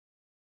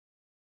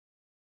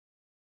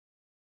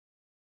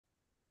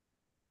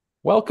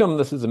Welcome.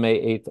 This is the May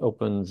 8th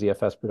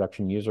OpenZFS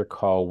production user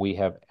call. We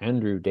have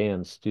Andrew,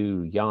 Dan,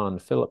 Stu, Jan,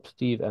 Philip,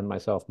 Steve, and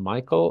myself,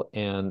 Michael,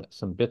 and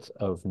some bits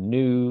of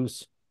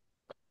news.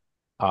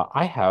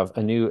 I have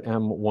a new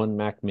M1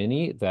 Mac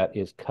Mini that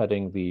is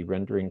cutting the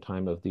rendering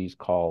time of these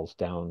calls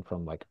down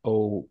from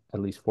at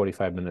least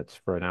 45 minutes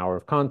for an hour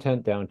of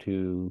content down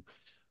to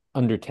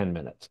under 10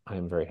 minutes.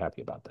 I'm very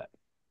happy about that.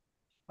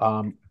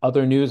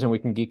 Other news, and we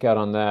can geek out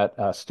on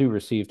that. Stu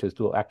received his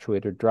dual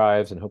actuator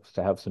drives and hopes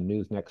to have some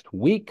news next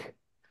week.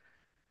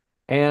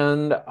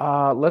 And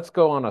let's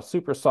go on a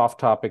super soft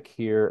topic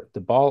here.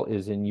 The ball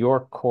is in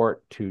your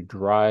court to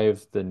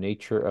drive the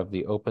nature of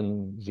the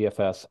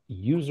OpenZFS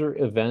user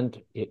event.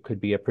 It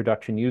could be a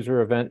production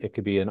user event. It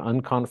could be an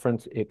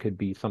unconference. It could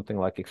be something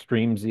like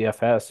Extreme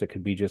ZFS. It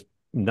could be just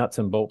nuts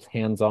and bolts,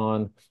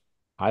 hands-on.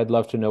 I'd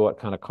love to know what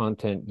kind of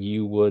content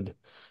you would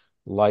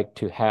like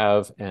to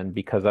have. And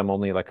because I'm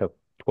only like a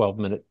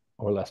 12-minute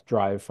or less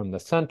drive from the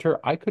center,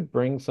 I could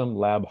bring some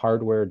lab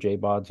hardware,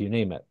 JBODs, you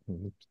name it.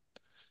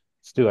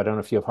 Stu, I don't know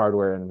if you have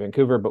hardware in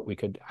Vancouver, but we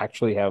could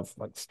actually have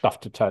like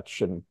stuff to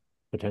touch and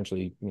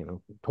potentially,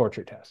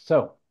 torture tests.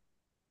 So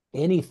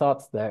any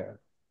thoughts there?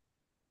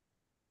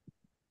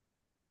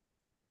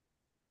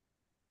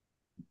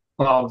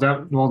 Well,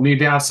 we'll need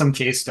to have some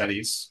case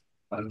studies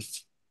of,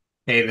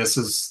 hey, this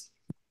is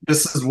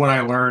what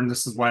I learned.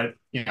 This is what,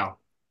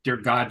 dear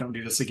God, don't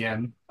do this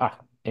again. Ah,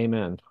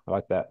 amen. I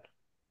like that.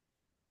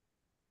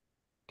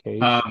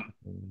 Case. Um,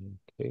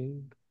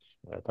 Case.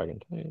 If I can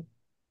type.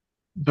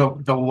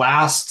 the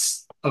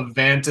last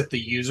event at the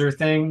user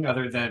thing,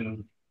 other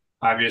than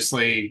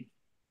obviously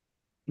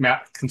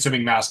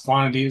consuming mass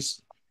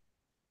quantities,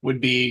 would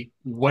be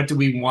what do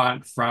we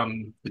want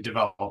from the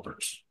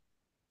developers?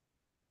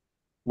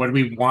 What do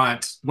we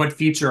want? What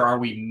feature are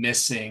we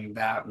missing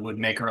that would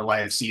make our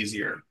lives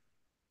easier?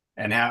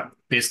 And have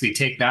basically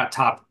take that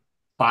top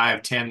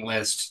 5, 10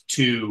 list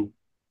to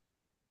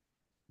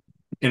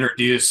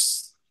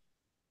introduce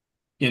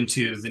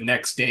into the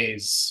next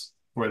days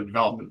for the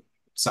development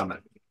summit.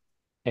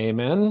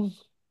 Amen.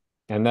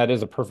 And that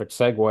is a perfect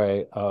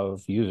segue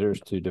of users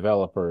to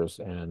developers,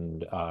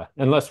 and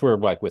unless we're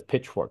like with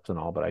pitchforks and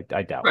all, but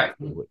I doubt Right.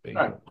 we would be.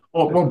 Right.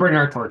 We'll bring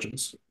our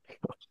torches.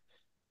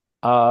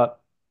 Uh,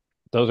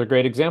 those are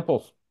great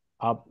examples.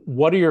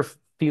 What are your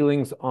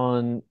feelings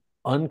on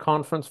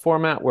unconference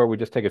format where we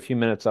just take a few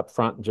minutes up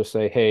front and just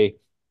say, hey,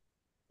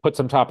 put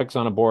some topics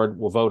on a board,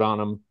 we'll vote on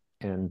them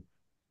and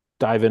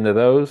dive into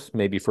those,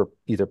 maybe for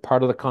either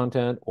part of the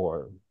content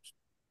or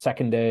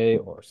second day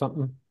or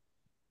something?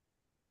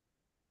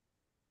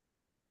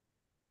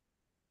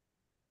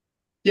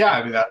 Yeah,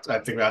 I mean I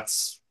think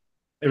that's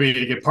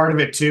part of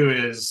it too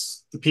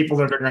is the people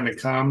that are going to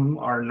come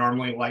are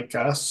normally like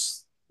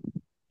us,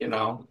 a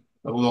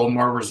little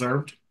more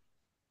reserved,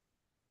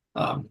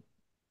 um,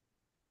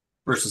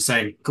 versus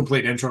saying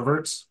complete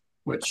introverts,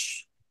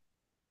 which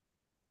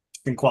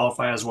can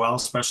qualify as well,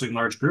 especially in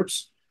large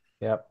groups.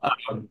 Yep.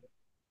 Um,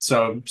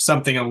 so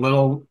something a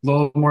little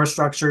more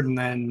structured, and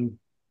then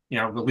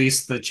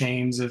release the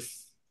chains if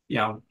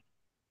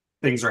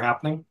things are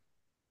happening.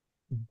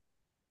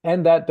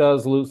 And that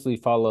does loosely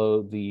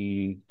follow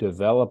the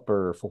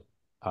developer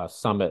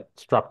summit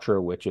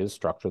structure, which is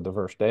structure the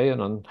first day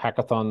and on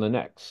hackathon the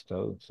next.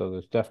 So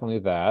there's definitely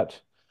that.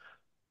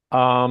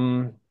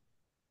 Um,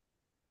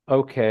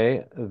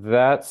 okay.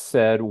 That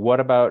said,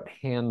 what about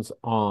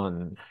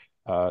hands-on?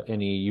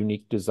 Any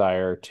unique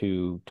desire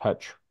to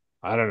touch,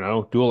 I don't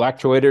know, dual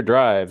actuator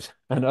drives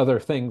and other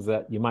things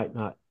that you might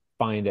not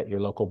find at your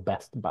local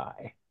Best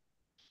Buy?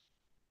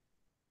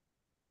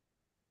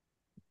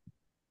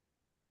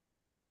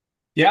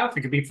 Yeah, if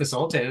it could be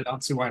facilitated, I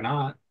don't see why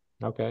not.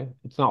 Okay.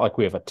 It's not like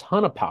we have a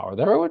ton of power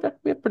there. We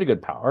have pretty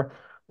good power.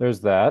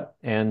 There's that.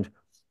 And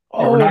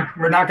Yeah, we're oh, not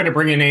we're not going to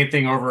bring in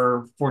anything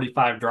over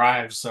 45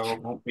 drives,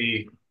 so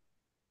we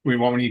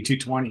won't need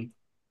 220.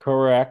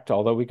 correct.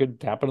 Although we could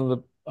tap into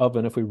the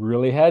oven if we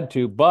really had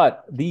to.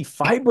 But the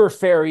fiber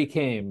fairy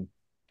came.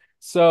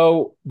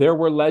 So there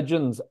were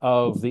legends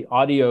of the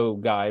audio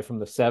guy from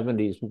the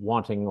 70s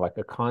wanting like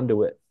a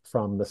conduit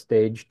from the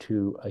stage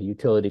to a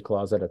utility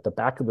closet at the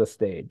back of the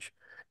stage.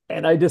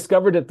 And I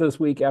discovered it this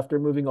week after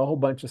moving a whole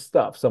bunch of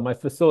stuff. So my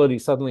facility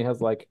suddenly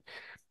has like,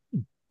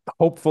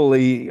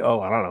 hopefully,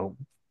 I don't know,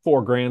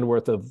 4 grand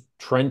worth of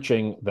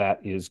trenching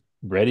that is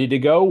ready to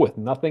go with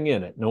nothing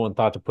in it. No one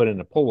thought to put in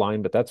a pull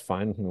line, but that's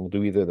fine. We'll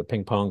do either the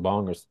ping pong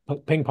ball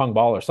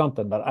or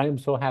something. But I am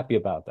so happy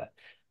about that.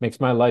 Makes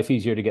my life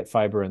easier to get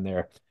fiber in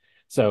there.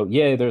 So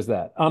yay, there's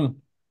that.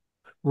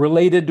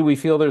 Related, do we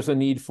feel there's a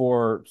need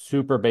for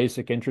super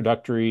basic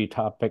introductory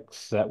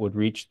topics that would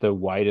reach the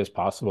widest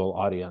possible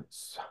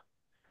audience?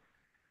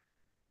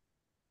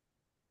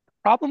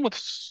 Problem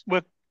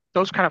with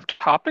those kind of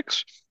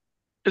topics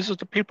is that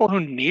the people who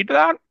need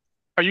that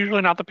are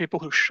usually not the people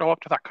who show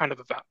up to that kind of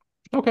event.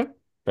 Okay,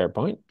 fair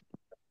point.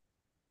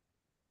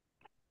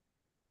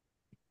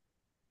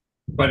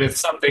 But it's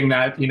something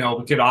that we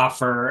could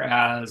offer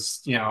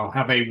as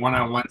have a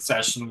one-on-one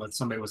session with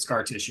somebody with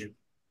scar tissue.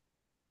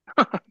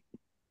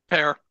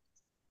 Fair.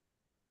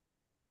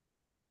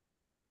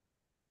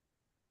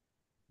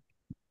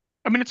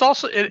 mean,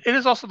 it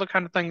is also the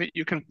kind of thing that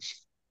you can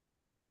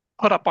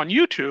put up on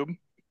YouTube,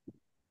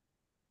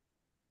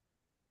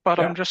 but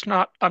Yeah. I'm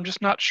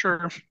just not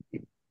sure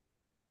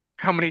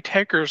how many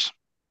takers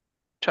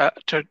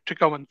to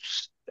go and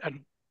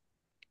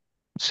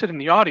sit in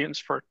the audience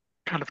for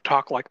kind of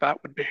talk like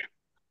that would be.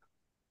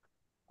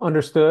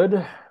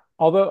 Understood.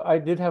 Although I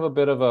did have a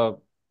bit of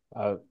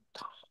a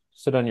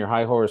sit on your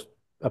high horse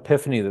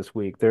epiphany this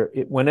week.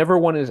 Whenever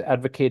one is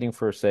advocating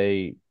for,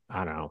 say,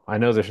 I don't know, I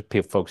know there's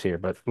folks here,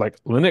 but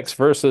like Linux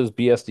versus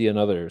BSD and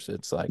others,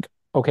 it's like,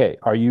 okay,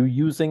 are you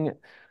using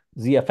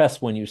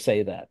ZFS when you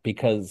say that?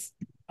 Because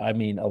I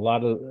mean, a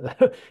lot of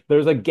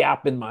there's a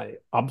gap in my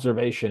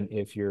observation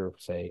if you're,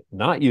 say,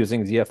 not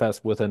using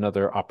ZFS with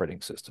another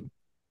operating system.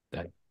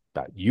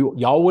 That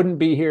y'all wouldn't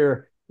be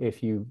here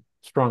if you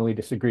strongly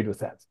disagreed with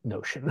that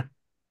notion.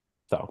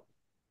 So,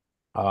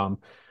 um,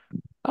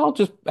 I'll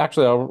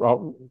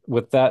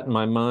with that in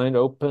my mind,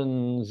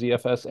 open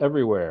ZFS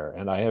everywhere,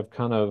 and I have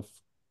kind of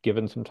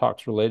given some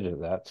talks related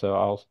to that. So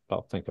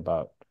I'll think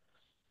about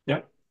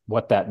Yep.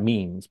 what that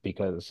means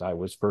because I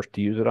was first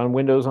to use it on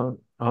Windows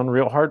on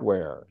real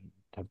hardware.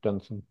 I've done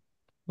some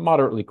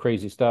moderately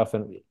crazy stuff,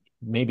 and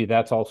maybe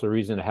that's also a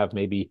reason to have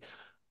maybe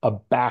a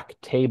back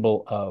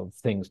table of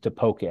things to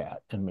poke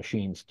at and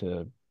machines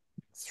to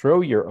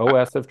throw your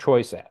OS of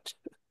choice at.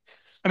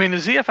 I mean, the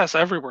ZFS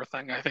everywhere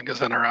thing I think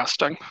is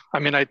interesting. I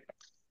mean, I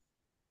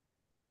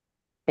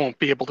won't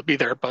be able to be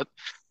there, but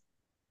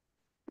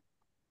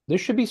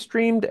This should be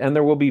streamed, and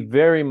there will be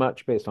very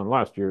much based on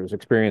last year's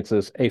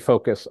experiences, a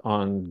focus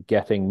on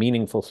getting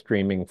meaningful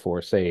streaming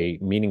for, say,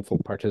 meaningful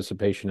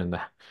participation in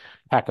the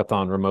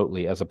hackathon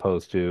remotely, as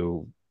opposed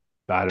to,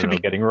 I don't to know, be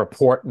getting a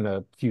report and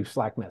a few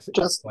Slack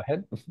messages. Just Go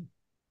ahead.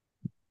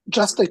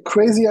 just a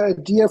crazy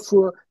idea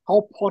for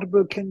how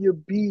portable can you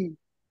be.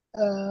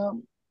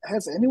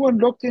 Has anyone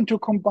looked into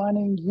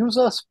combining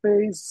user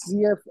space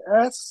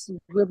ZFS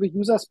with a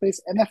user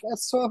space NFS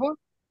server?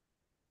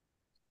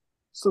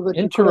 So that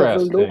you could have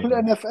a local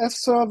Interesting. NFS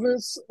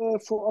service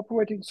for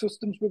operating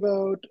systems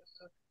without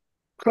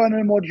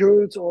kernel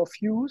modules or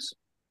Fuse.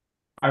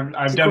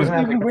 I've done Because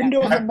it. even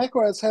Windows and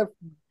macOS have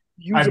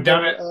I've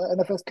done usable it.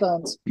 NFS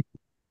clients.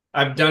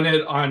 I've done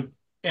it on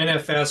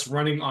NFS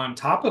running on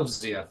top of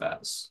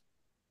ZFS.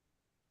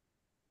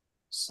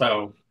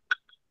 So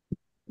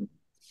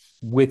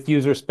With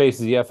user space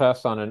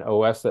ZFS on an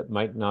OS that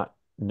might not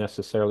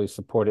necessarily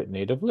support it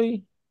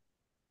natively?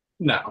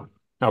 no.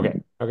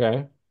 Okay.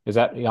 Okay. Is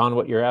that beyond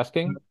what you're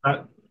asking?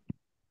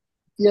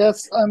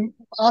 Yes, I'm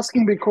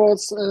asking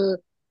because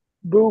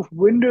both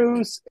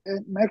Windows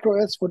and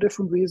macOS, for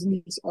different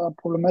reasons, are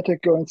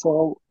problematic going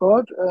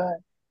forward.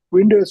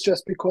 Windows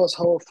just because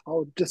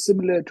how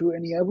dissimilar to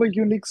any other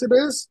Unix it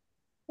is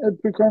at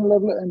the kernel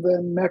level, and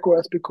then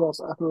macOS because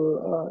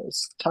Apple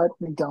is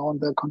tightening down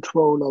their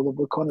control over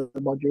the kernel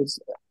modules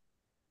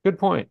Good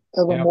point.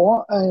 ever Yeah.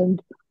 more.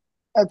 And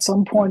at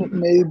some point, it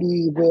may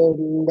be the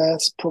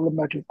less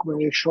problematic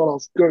way,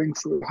 short of going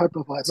through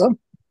hypervisor.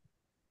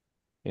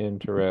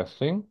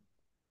 Interesting.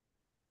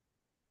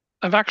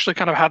 I've actually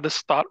kind of had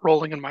this thought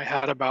rolling in my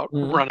head about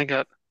Mhm. running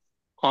it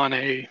on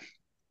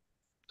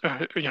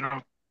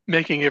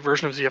making a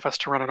version of ZFS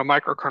to run on a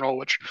microkernel,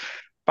 which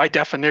by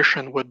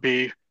definition would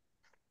be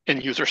in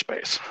user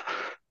space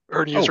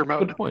or in user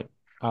Good mode. point.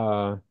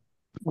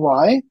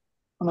 Why?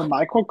 On a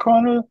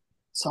microkernel,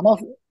 some of,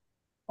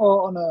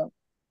 or on a,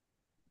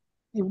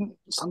 even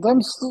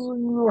sometimes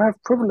you have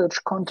privilege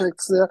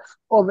contexts there,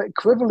 or the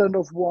equivalent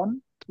of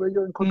one, where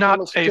you're in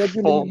control of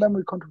scheduling and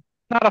memory control.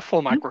 Not a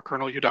full Hmm?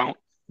 microkernel, you don't.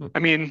 Hmm. I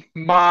mean,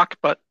 mock,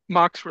 but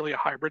mock's really a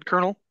hybrid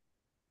kernel.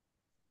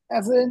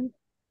 As in,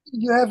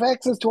 you have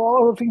access to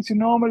all the things you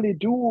normally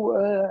do.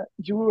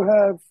 You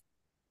have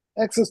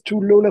access to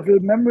low-level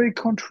memory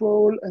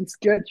control and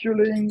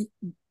scheduling,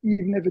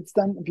 even if it's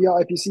done via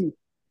IPC.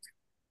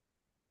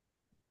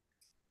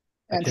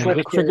 And Okay, thread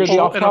just triggered the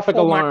creation. In a off-topic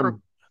full micro,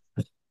 alarm.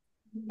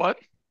 what?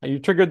 You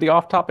triggered the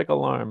off-topic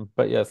alarm,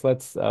 but yes,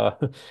 let's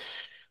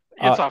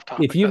It's off if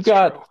topic, you've that's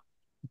got true.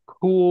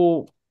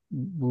 cool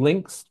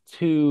links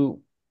to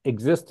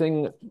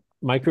existing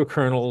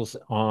microkernels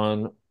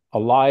on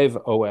alive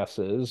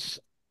OSs,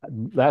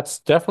 that's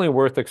definitely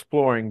worth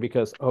exploring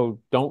because, oh,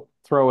 don't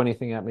throw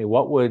anything at me.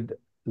 What would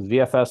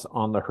ZFS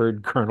on the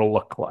herd kernel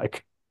look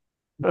like?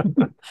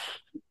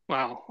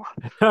 Well,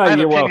 I have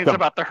You're opinions welcome.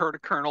 about the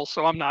herd kernel,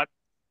 so I'm not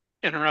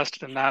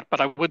interested in that, but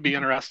I would be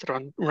interested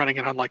on running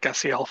it on like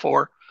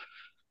SEL4.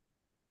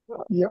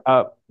 Yep.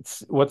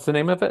 What's the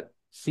name of it?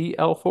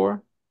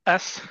 CL4?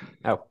 S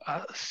Oh,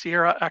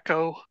 Sierra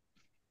Echo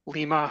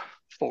Lima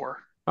 4.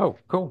 oh,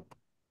 cool.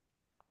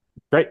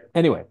 Great.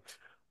 Anyway,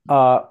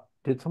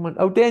 did someone?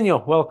 Oh,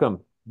 Daniel,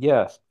 welcome.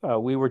 Yes,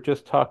 we were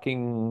just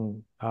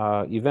talking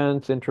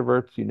events,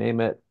 introverts, you name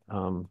it.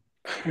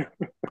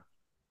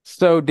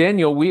 So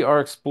Daniel, we are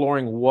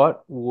exploring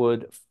what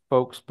would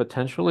folks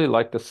potentially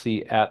like to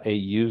see at a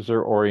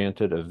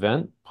user-oriented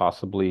event,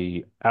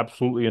 possibly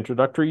absolutely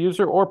introductory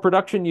user or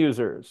production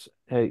users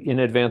in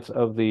advance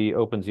of the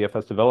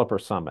OpenZFS Developer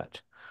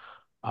Summit.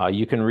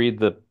 You can read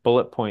the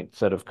bullet points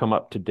that have come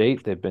up to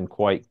date. They've been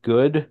quite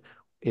good.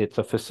 It's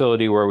a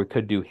facility where we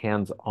could do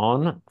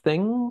hands-on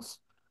things.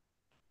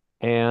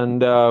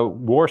 And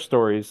war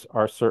stories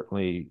are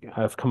certainly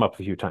have come up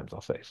a few times,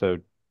 I'll say. So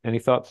any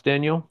thoughts,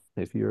 Daniel,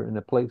 if you're in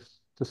a place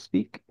to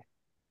speak?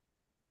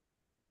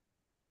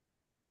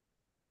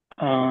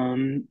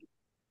 Um,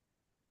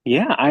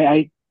 yeah,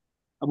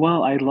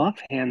 well, I love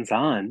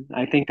hands-on.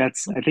 I think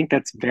that's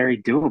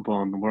very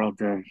doable in the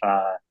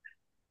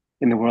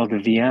world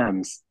of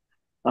VMs.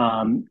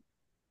 Um,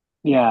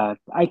 yeah,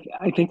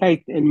 I think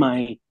I in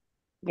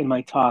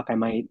my talk I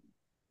might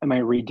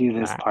redo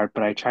this Ah. part,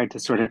 but I tried to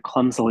sort of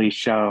clumsily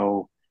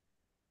show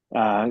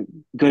uh,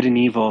 good and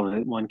evil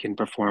that one can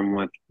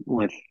perform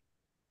with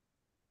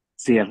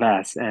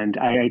CFS, and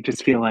I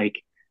just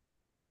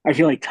I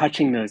feel like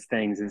touching those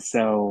things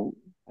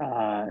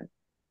uh,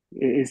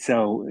 is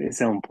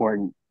so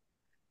important.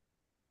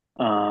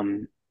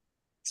 Um,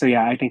 so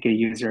yeah, I think a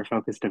user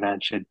focused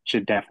event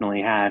should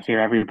definitely have here.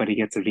 Everybody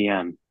gets a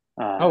VM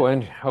Oh,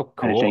 and oh,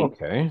 kind of cool. thing,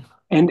 Okay.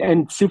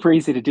 and super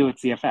easy to do with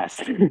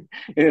ZFS.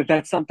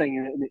 That's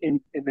something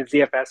in the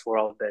ZFS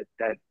world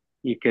that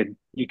you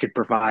could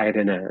provide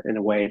in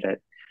a way that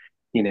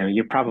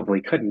you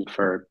probably couldn't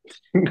for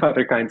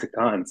other kinds of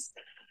cons.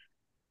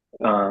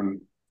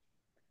 Um,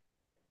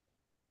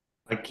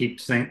 I keep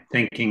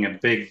thinking a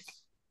big,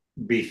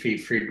 beefy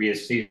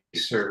FreeBSD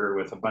server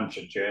with a bunch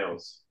of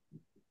jails.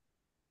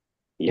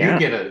 You yeah,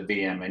 get a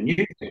VM and you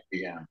get a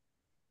VM,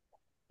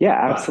 yeah,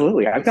 but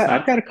absolutely. it's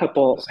I've not got a the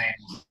couple. same,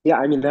 Yeah,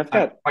 I mean, not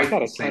I've quite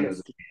got the a ton same of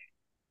as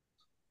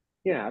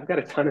yeah, I've got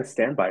a ton of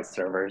standby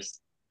servers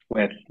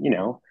with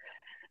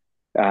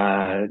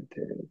uh,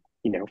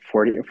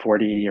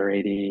 40 or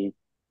 80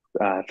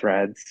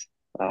 threads.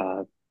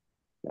 Uh,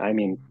 I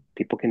mean,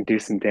 people can do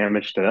some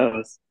damage to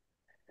those.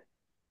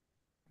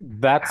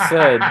 That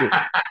said,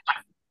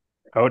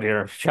 oh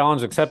dear,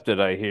 challenge accepted,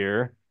 I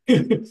hear.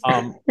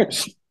 Um,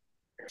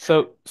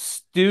 so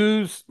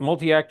Stu's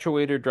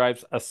multi-actuator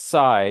drives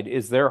aside,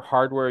 is there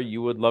hardware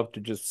you would love to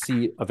just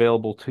see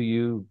available to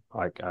you?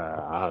 Like,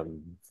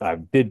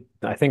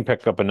 I think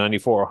pick up a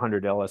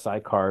 9400 LSI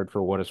card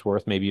for what it's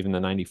worth, maybe even the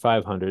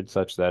 9500,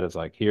 such that it's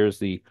like, here's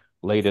the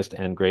latest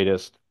and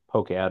greatest,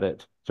 poke at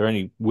it. Is there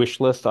any wish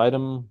list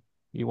item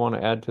you want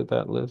to add to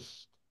that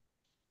list?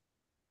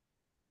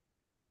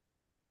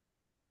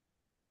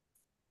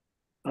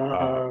 Uh,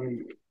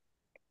 Um,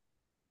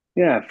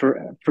 yeah,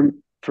 for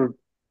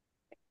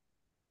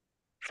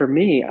for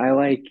me, I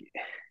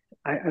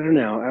don't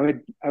know.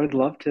 I would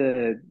love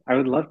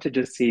to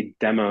just see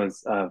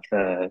demos of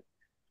the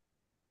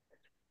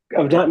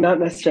of not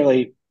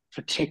necessarily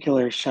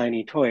particular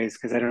shiny toys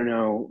because I don't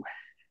know.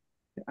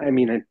 I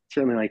mean, I'd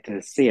certainly like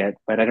to see it,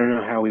 but I don't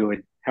know how we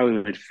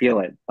would feel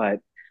it. But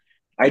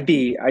I'd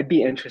be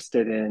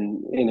interested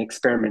in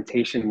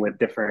experimentation with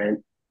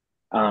different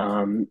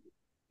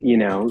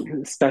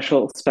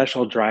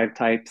special drive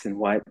types and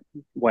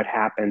what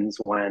happens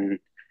when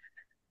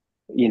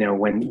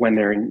when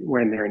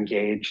they're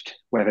engaged,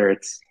 whether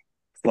it's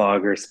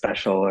slug or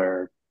special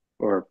or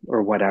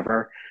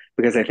whatever.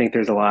 Because I think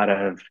there's a lot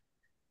of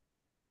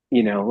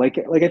like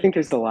I think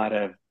there's a lot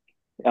of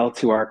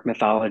L2 arc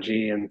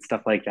mythology and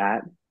stuff like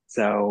that.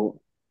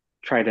 So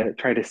try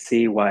to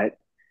see what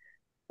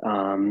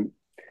um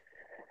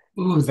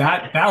Ooh,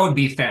 that would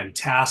be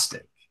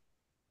fantastic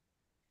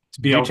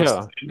to be do able to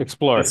tell,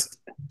 explore.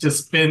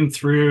 just spin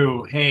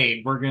through.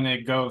 Hey, we're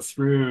gonna go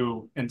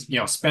through and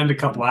spend a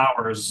couple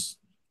hours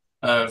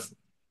of,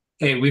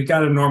 hey, we've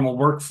got a normal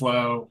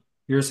workflow.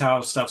 Here's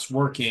how stuff's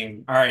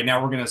working. All right,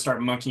 now we're gonna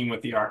start monkeying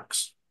with the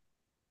arcs,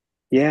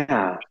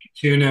 yeah.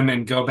 tune them,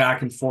 and go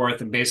back and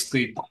forth, and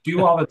basically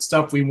do all that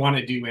stuff we want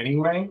to do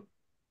anyway,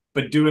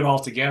 but do it all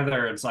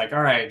together. It's like,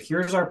 all right,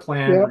 here's our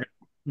plan. Yeah. We're gonna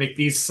make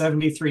these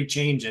 73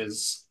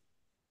 changes.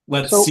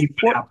 Let's So see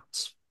what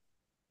happens.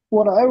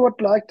 what I would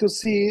like to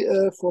see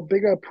for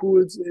bigger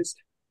pools is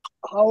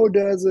how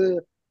does a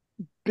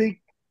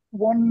big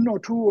one or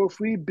two or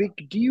three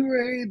big D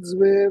raids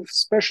with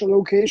special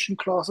location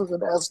classes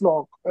and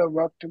S-log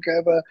work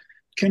together?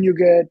 Can you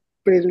get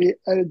basically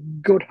a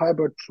good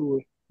hybrid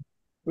tool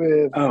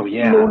with Oh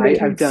yeah, low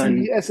I've latency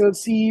done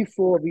SLC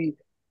for the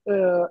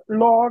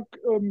log,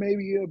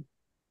 maybe a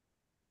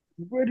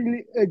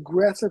really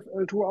aggressive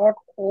L2 arc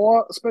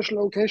or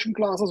special location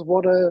classes?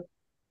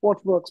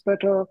 What works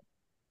better?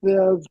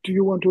 There, do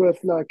you want to have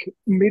like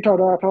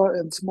metadata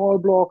and small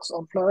blocks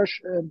on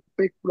Flash and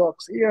big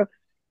blocks here?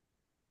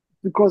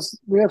 Because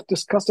we have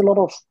discussed a lot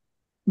of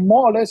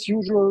more or less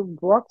usual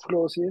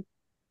workflows here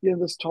in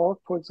this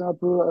talk. For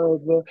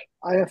example,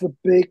 I have a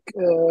big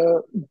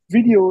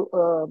video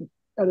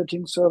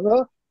editing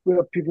server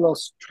where people are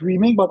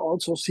streaming but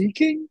also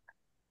seeking,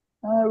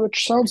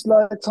 which sounds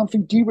like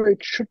something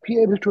D-Wake should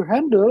be able to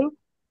handle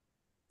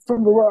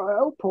from the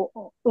URL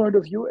point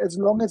of view, as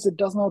long as it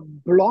does not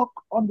block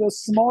on the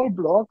small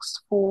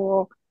blocks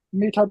for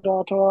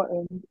metadata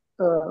and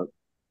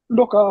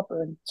lookup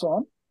and so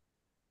on.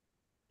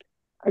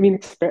 I mean,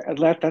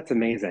 that's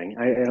amazing.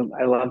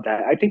 I love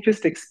that. I think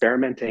just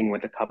experimenting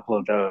with a couple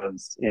of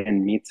those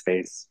in meat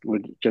space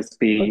would just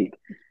But be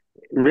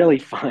really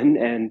fun,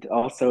 and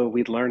also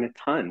we'd learn a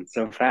ton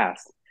so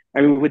fast.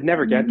 I mean, we would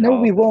never get to no,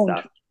 all we of this won't.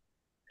 stuff,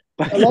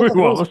 A but lot We of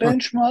those won't.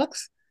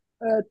 benchmarks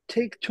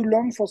take too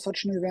long for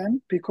such an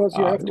event because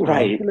you have to Well,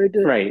 right, calculate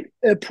right.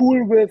 a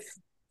pool with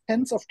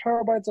tens of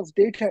terabytes of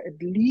data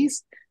at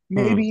least,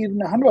 maybe hmm. even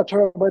 100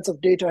 terabytes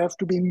of data have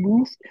to be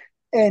moved.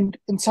 And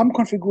in some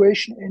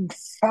configuration, in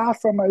far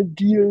from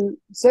ideal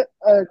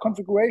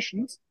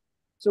configurations.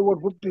 So,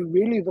 what would be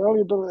really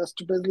valuable is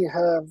to basically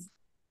have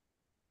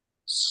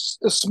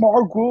a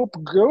small group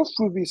go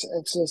through these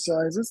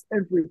exercises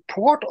and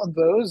report on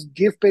those,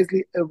 give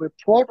basically a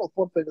report of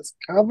what they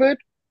discovered,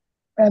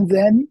 and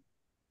then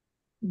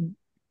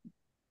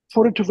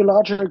put it to the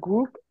larger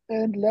group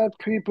and let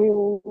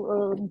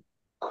people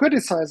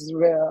criticize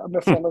their Hmm.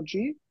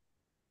 methodology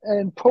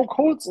and poke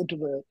holes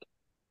into it.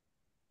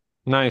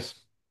 Nice.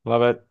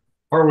 Love it.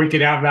 Or we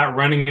could have that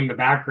running in the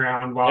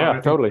background while Yeah,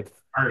 other things totally.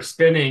 are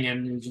spinning,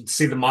 and you can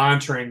see the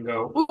monitoring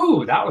go,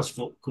 "Ooh, that was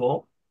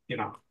cool." You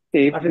know,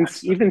 that Even kind of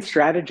stuff. even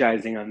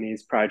strategizing on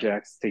these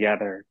projects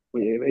together,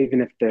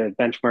 even if the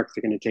benchmarks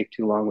are going to take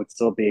too long, would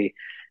still be,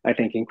 I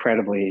think,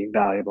 incredibly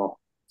valuable.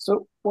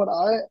 So what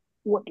I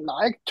would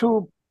like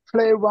to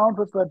play around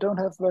with, but don't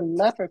have the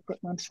lab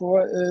equipment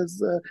for,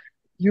 is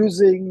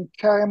using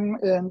CAM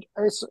and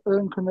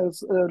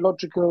asynchronous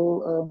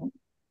logical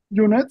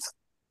units.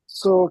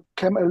 So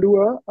CAM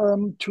Allure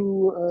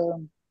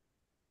to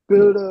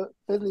build a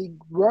basically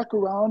work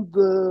around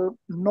the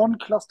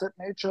non-clustered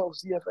nature of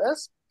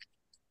ZFS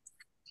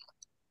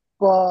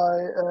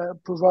by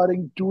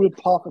providing dual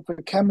path of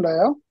the CAM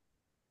layer,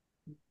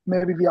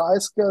 maybe via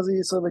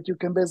iSCSI, so that you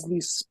can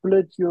basically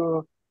split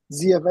your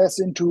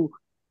ZFS into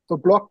the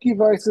block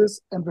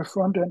devices and the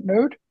front end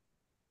node,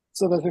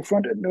 so that the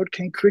front end node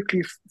can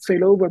quickly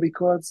fail over,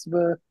 because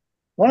the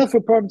one of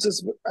the problems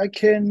is I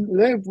can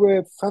live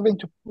with having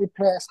to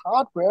replace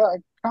hardware. I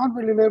can't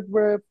really live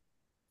with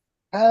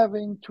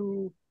having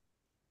to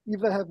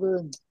either have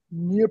a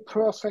near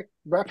perfect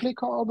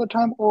replica all the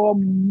time or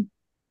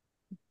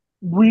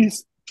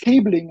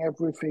re-cabling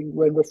everything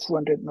when the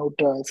front end node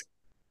dies.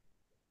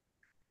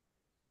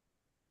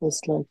 It's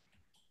like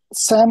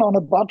sand on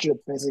a budget,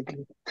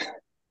 basically.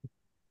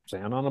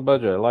 Staying on a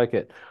budget. I like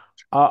it.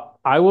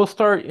 I will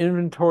start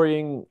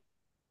inventorying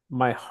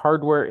my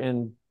hardware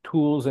and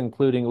tools,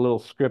 including a little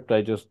script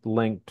I just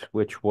linked,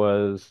 which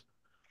was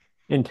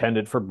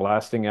intended for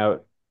blasting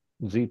out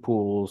Z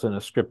pools in a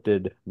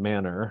scripted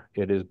manner.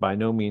 It is by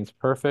no means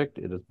perfect.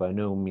 It is by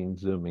no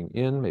means zooming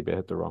in. Maybe I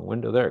hit the wrong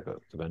window. There it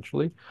goes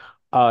eventually.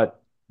 Uh,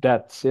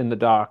 that's in the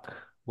dock.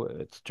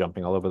 It's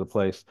jumping all over the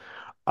place.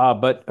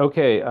 But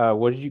okay,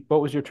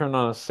 what was your turn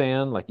on a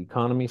SAN, like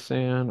economy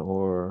SAN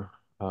or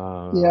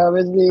Yeah,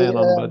 basically SAN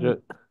on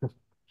budget?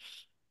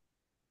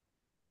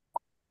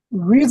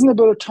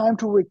 reasonable time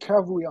to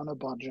recovery on a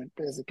budget,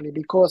 basically,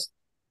 because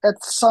at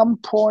some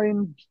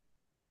point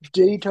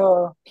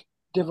data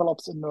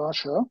develops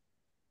inertia.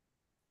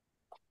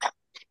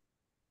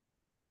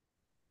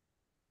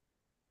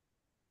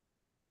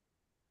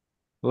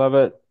 Love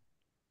it.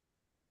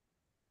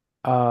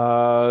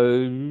 Uh,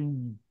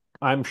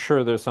 I'm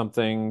sure there's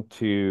something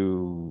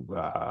to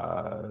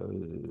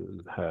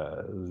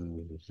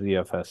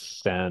ZFS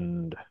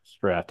send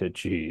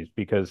strategies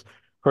because,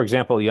 for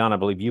example, Jan, I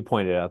believe you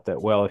pointed out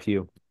that, well, if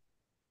you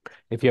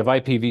have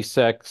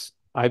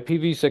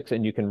IPv6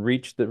 and you can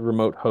reach the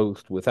remote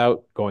host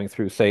without going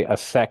through, say, a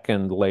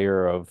second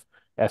layer of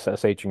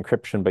SSH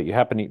encryption, but you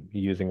happen to be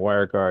using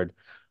WireGuard,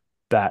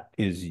 that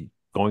is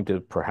going to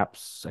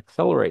perhaps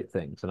accelerate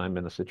things. And I'm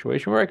in a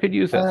situation where I could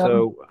use that. Um,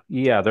 So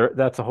yeah,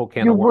 that's a whole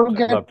can you of worms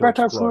will I'd love get to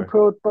better explore.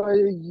 throughput by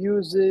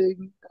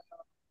using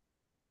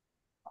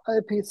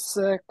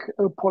IPsec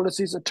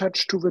policies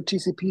attached to the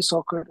TCP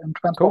socket and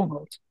transport Cool.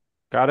 nodes.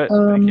 Got it.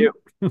 Thank you.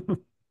 Um,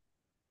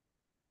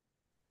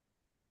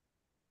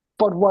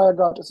 but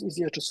WireGuard is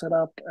easier to set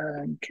up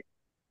and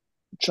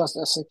just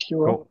as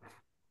secure. Cool.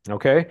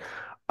 Okay.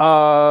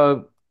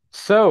 Uh,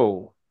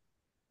 so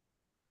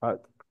uh,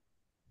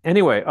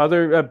 anyway,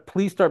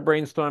 please start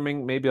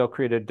brainstorming. Maybe I'll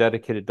create a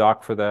dedicated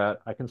doc for that.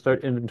 I can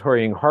start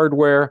inventorying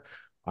hardware.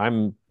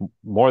 I'm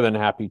more than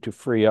happy to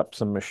free up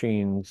some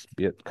machines,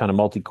 be it kind of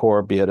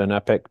multi-core, be it an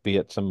Epic, be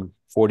it some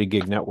 40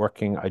 gig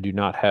networking. I do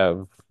not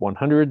have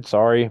 100,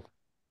 sorry.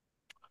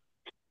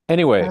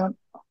 Anyway, Um,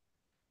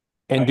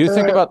 and do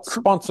think about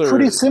Pretty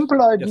sponsors. simple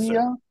Yes, sir.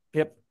 idea,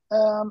 Yep.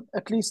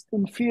 at least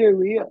in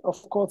theory.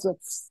 Of course,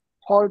 that's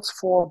holds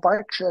for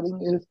bike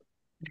sharing. Is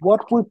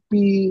what would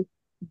be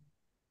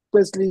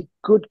basically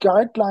good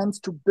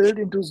guidelines to build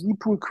into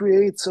zpool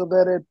create, so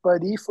that it by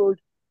default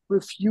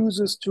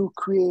refuses to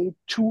create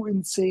two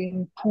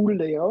insane pool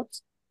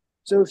layouts.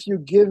 So if you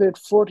give it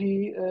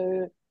 40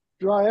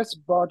 drives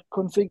but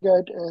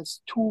configure it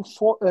as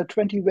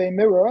 20-way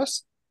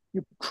mirrors,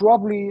 you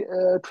probably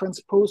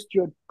transposed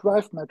your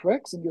drive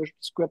metrics in your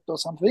script or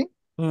something,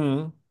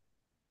 Hmm.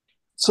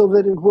 so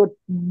that it would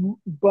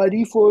by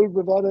default,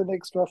 without an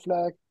extra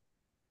flag,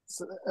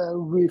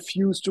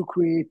 refuse to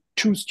create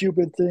too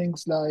stupid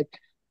things like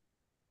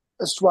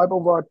a swipe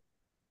over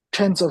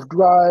tens of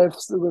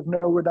drives with no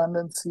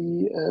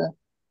redundancy,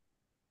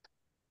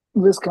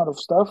 this kind of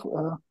stuff.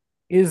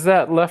 Is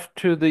that left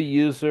to the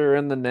user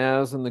and the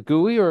NAS and the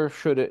GUI, or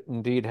should it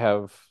indeed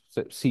have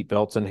seat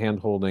belts and hand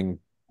holding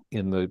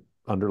in the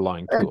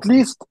underlying tool? At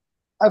least,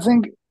 I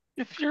think,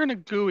 If you're in a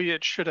GUI,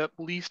 it should at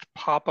least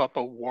pop up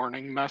a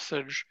warning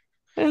message.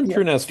 And yeah.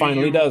 TrueNAS Do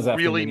finally you does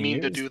after really many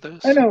mean to years. do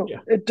this? I know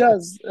Yeah. it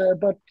does,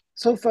 but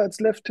so far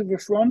it's left to the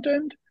front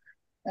end,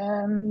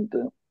 and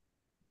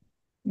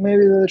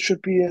maybe there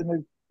should be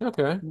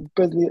Okay.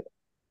 basically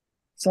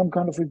some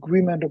kind of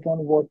agreement upon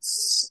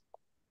what's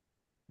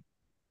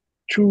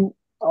true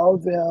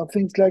out there.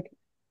 Things like,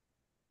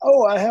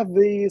 oh, I have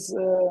these,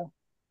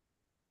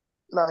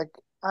 like,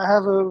 I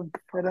have a,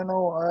 I don't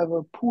know, I have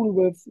a pool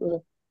with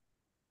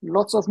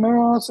lots of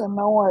mirrors, and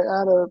now I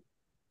add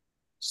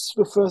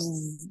the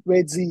first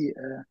weight Z,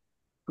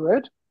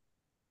 right?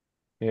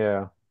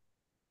 Yeah.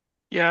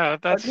 Yeah,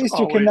 At that's least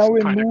you can always now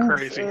kind of remove,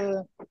 crazy.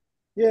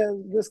 yeah,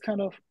 this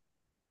kind of.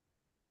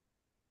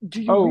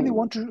 Do you really Oh,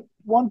 want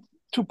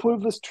to pull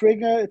this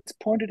trigger? It's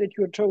pointed at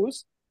your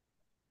toes.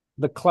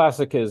 the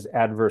classic is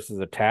add versus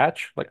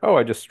attach. Like, oh,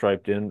 I just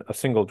striped in a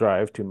single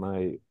drive to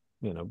my,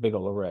 big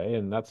ol' array,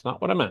 and that's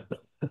not what I meant.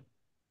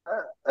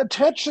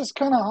 Attach is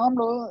kind of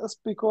harmless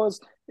because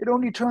it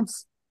only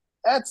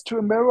adds to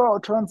a mirror or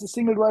turns a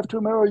single drive to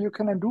a mirror. You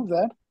can do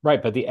that.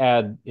 Right, but the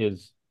add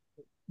is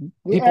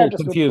The people add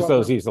is the confuse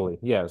those problem. easily.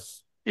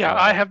 Yes. Yeah,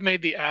 I have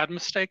made the add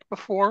mistake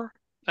before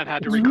and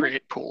had to It's Mhm.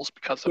 recreate pools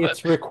because of it.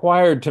 it's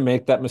required to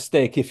make that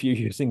mistake if you're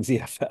using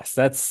ZFS.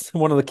 That's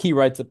one of the key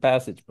rites of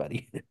passage,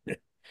 buddy.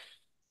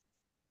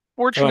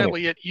 So anyway,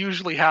 Fortunately, it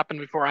usually happened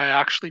before I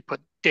actually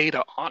put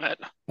data on it,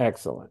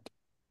 excellent.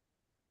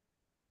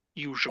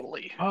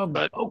 usually. Um,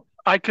 But oh,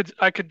 I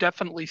could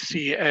definitely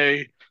see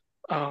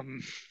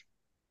um,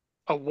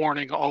 a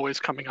warning always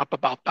coming up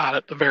about that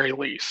at the very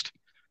least.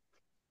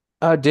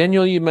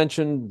 Daniel, you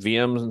mentioned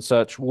VMs and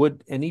such.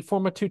 Would any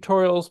form of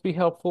tutorials be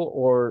helpful,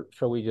 or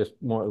shall we just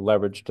more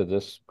leverage to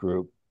this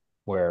group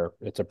where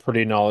it's a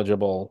pretty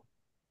knowledgeable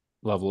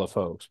level of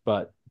folks?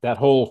 But that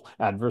whole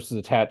add versus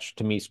attach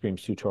to me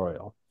screams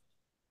tutorial.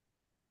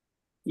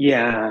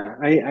 Yeah,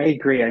 I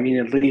agree. I mean,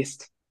 at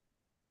least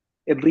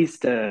at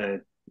least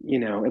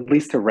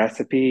a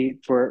recipe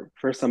for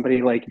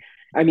somebody like,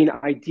 I mean,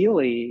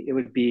 ideally it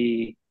would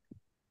be,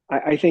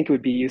 I think it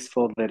would be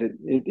useful that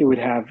it would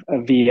have a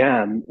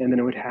VM, and then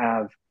it would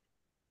have,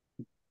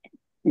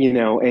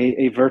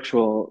 a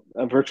virtual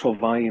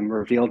volume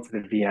revealed to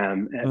the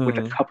VM, with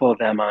a Mm, couple of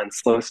them on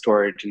slow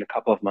storage and a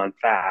couple of them on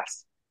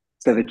fast,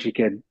 so that you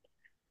could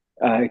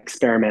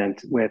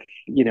experiment with,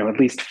 at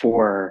least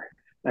four.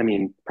 I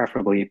mean,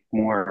 preferably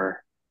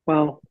more.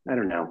 Well, I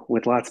don't know.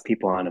 With lots of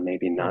people on it,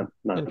 maybe yeah,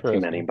 not too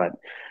many, interesting.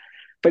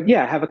 but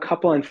yeah, have a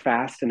couple on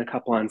fast and a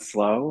couple on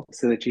slow,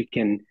 so that you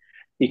can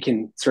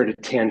sort of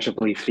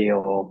tangibly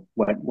feel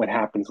what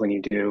happens when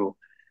you do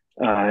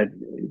uh,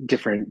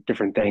 different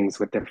things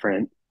with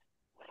different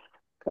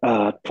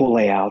pool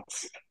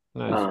layouts.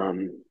 Nice.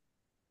 Um,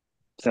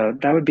 so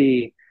that'd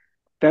be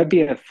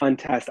a fun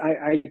test.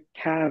 I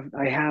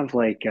have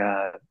like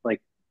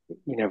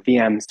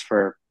VMs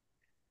for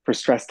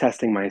stress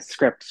testing my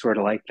script, sort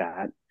of like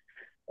that.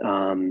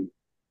 Um,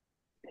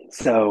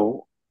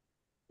 so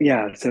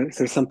yeah, so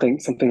something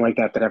like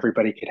that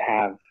everybody could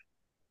have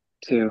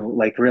to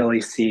like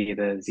really see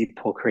the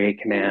zpool create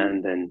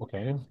command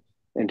Okay.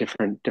 and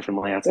different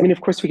layouts. I mean,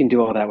 of course, we can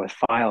do all that with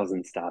files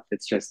and stuff.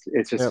 It's just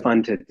Yep.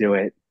 fun to do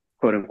it,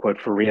 quote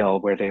unquote, for real,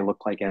 where they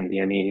look like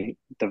NVMe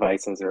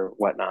devices or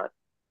whatnot.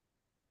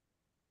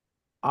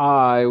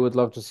 I would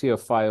love to see a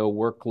file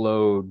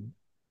workload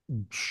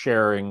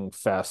sharing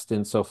fest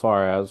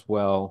insofar as,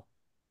 well,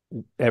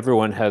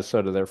 everyone has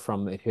sort of their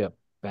from the hip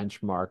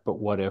benchmark, but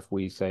what if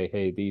we say,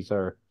 hey, these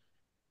are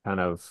kind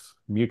of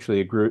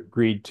mutually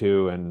agreed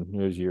to, and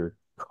here's your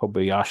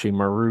Kobayashi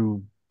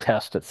Maru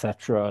test,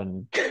 etc.,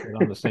 and get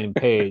on the same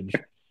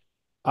page.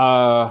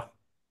 Uh,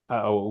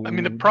 I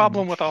mean, the oh,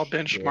 problem with all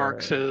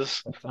benchmarks share.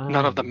 is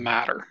none of them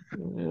matter.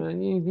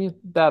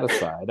 That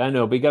aside, I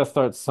know, but you got to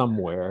start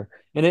somewhere,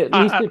 and at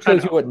least I, it I, I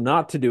shows you know. what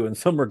not to do in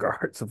some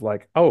regards. Of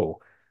like,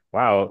 oh,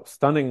 wow,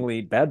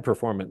 stunningly bad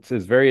performance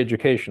is very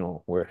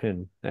educational. We're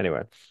in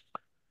anyway.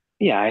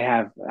 Yeah,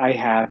 I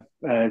have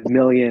a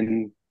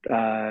million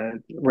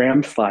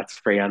RAM slots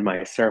free on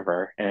my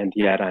server, and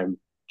yet I'm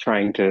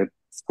trying to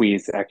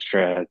squeeze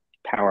extra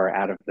power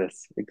out of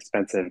this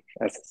expensive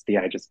SSD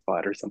I just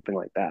bought or something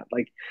like that.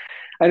 Like,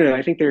 I don't know.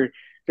 I think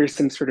there's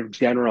some sort of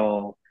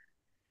general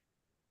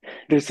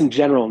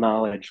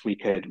knowledge we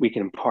can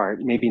impart.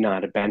 Maybe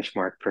not a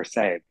benchmark per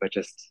se, but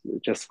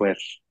just with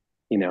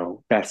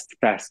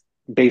best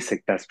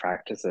basic best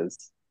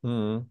practices.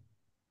 Hmm.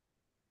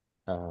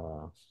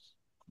 Uh,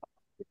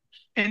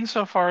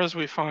 Insofar as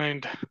we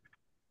find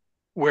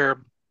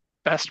where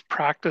best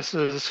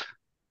practices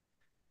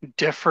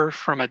differ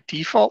from a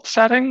default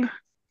setting,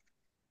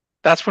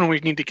 that's when we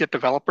need to get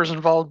developers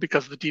involved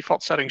because the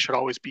default setting should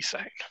always be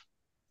sane.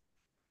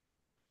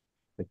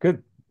 A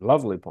good,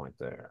 lovely point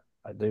there.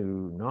 I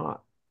do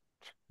not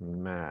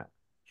match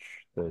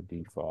the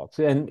defaults.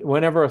 And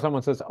whenever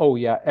someone says, "Oh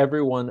yeah,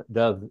 everyone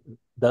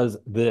does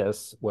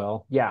this,"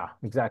 well, yeah,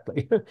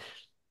 exactly.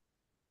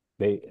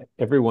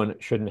 Everyone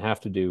shouldn't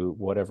have to do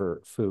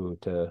whatever foo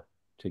to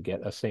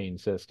get a sane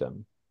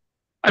system.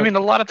 I mean, a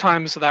lot of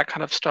times that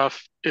kind of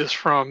stuff is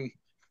from,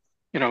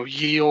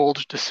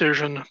 yield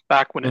decision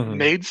back when it Mm-hmm.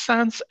 made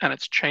sense and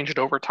it's changed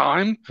over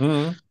time.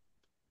 Mm-hmm.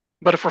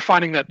 But if we're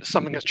finding that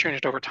something has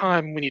changed over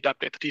time, we need to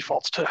update the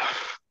defaults to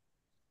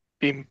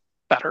be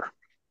better.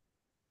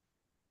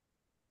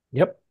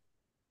 Yep.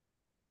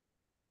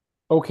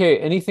 Okay,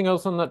 anything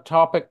else on that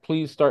topic?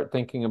 Please start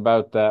thinking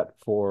about that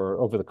for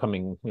over the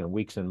coming,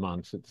 weeks and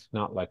months. It's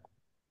not like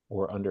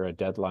we're under a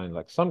deadline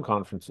like some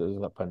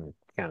conferences up in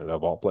Canada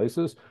of all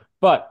places.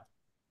 But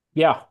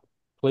yeah,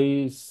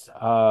 please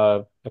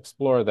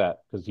explore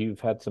that because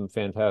you've had some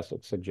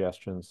fantastic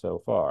suggestions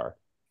so far.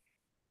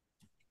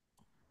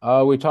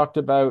 We talked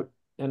about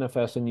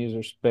NFS and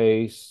user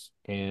space,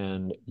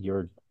 and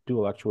your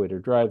dual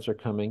actuator drives are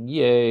coming.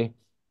 Yay.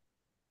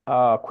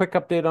 Quick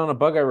update on a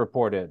bug I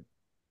reported.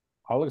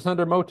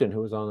 Alexander Moten, who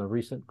was on a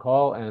recent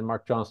call, and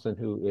Mark Johnston,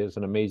 who is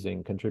an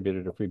amazing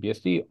contributor to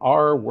FreeBSD,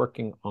 are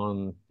working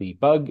on the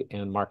bug,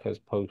 and Mark has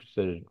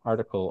posted an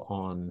article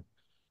on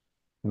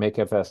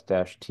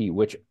makefs-t,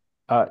 which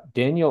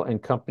Daniel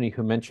and company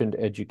who mentioned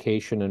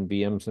education and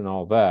VMs and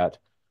all that,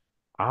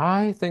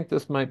 I think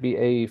this might be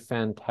a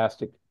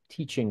fantastic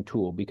teaching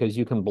tool because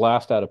you can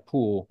blast out a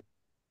pool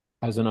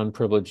as an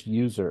unprivileged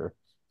user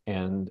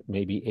and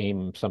maybe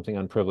aim something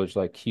unprivileged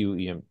like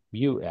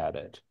QEMU at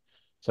it.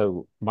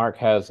 So Mark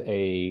has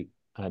a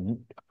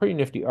pretty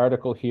nifty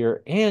article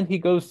here, and he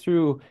goes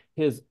through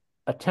his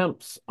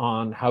attempts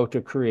on how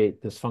to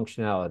create this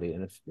functionality.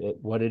 And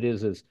what it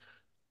is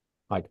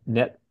like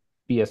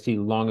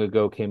NetBSD long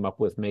ago came up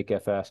with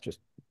makefs,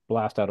 just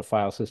blast out a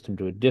file system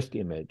to a disk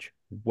image.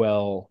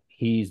 Well,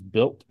 he's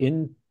built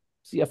in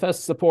ZFS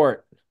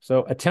support.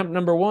 So attempt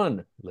number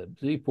 1,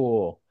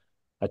 libzpool.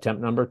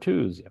 Attempt number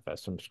 2,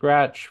 ZFS from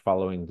scratch,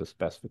 following the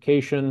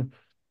specification.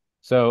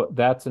 So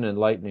that's an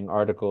enlightening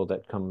article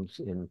that comes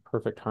in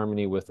perfect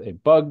harmony with a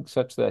bug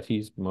such that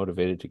he's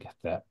motivated to get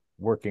that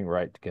working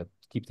right to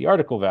keep the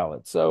article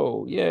valid.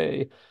 So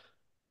yay.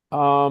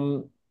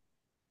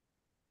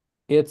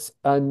 It's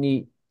a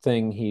neat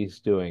thing he's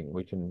doing.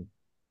 We can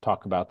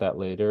talk about that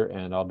later,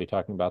 and I'll be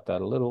talking about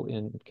that a little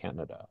in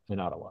Canada,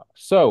 in Ottawa.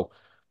 So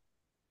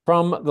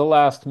from the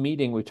last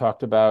meeting, we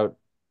talked about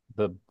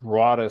the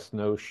broadest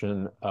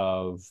notion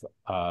of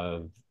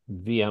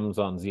VMs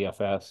on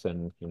ZFS,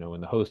 and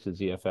when the host is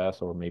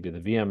ZFS, or maybe the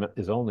VM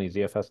is only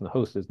ZFS and the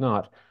host is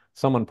not.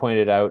 Someone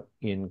pointed out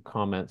in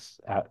comments,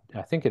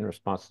 I think in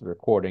response to the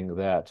recording,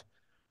 that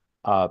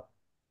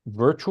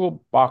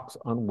VirtualBox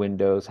on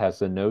Windows has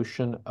the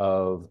notion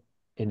of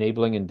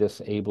enabling and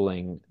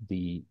disabling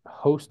the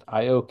host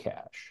IO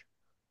cache.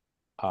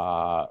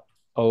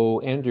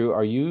 Andrew,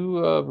 are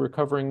you a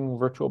recovering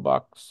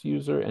VirtualBox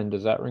user, and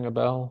does that ring a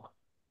bell?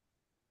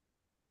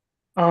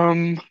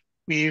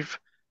 We've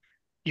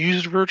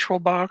used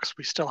VirtualBox.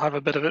 We still have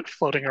a bit of it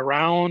floating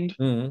around.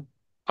 Mm-hmm.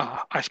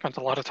 I spent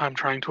a lot of time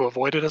trying to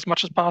avoid it as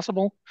much as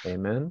possible.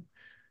 Amen.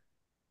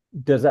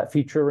 Does that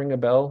feature ring a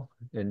bell?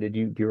 And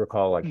do you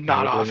recall like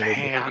Not enabling it?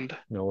 offhand.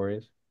 No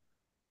worries.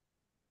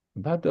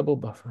 About double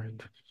buffering.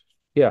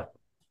 Yeah.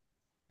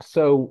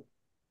 So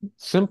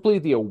simply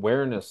the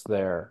awareness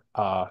there,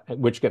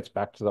 which gets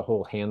back to the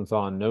whole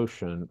hands-on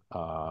notion.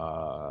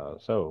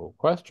 So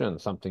question,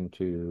 something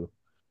to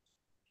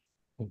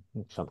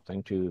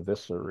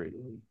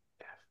viscerally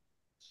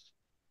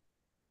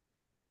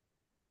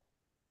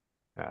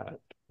at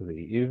the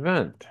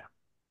event.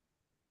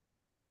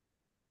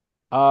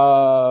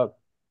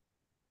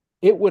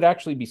 It would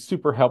actually be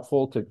super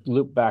helpful to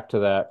loop back to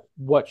that.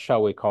 What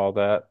shall we call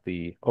that?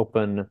 The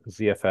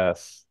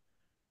OpenZFS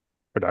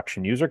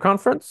Production User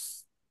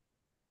Conference,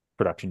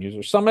 Production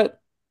User Summit,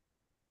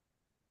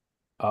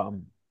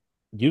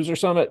 User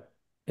Summit.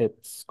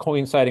 It's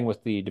coinciding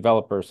with the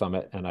Developer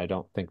Summit, and I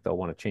don't think they'll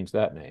want to change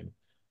that name.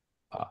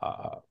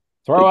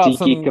 Throw out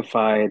some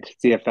de-geekified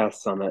ZFS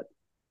Summit.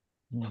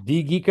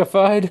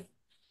 de-geekified.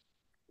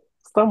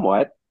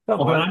 Somewhat.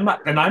 Well,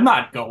 then I'm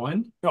not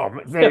going. Oh,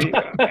 there you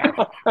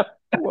go.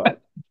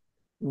 What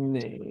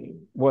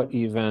name? What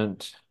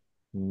event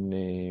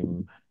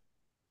name?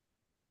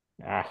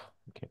 I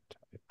can't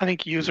tell you. I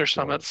think User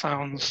Summit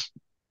sounds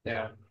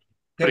Yeah.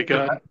 pretty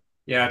good.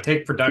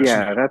 Take production.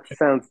 Yeah,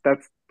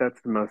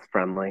 that's the most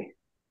friendly.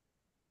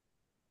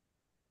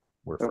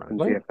 We're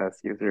friendly.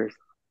 OpenZFS users.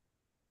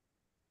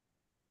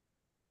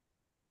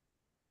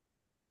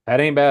 That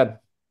ain't bad.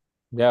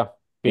 Yeah,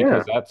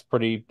 because that's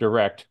pretty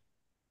direct.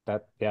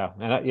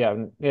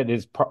 And it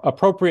is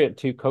appropriate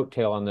to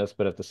coattail on this,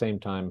 but at the same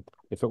time,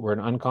 if it were an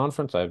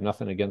unconference, I have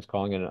nothing against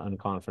calling it an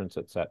unconference,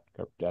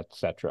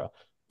 etc.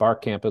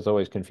 Barcamp is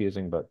always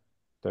confusing, but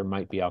there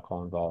might be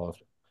alcohol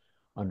involved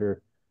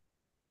under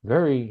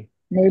very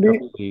maybe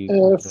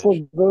for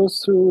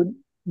those who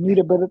need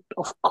a bit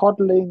of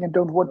coddling and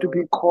don't want to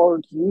be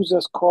called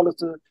users, call it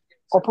the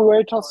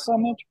Operator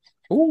Summit.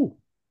 Ooh,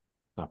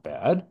 not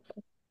bad.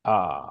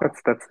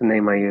 That's the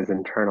name I use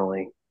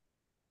internally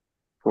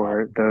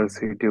for those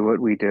who do what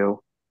we do.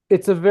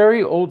 It's a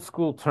very old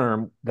school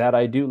term that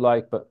I do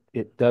like, but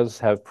it does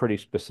have pretty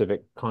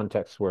specific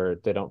contexts where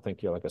they don't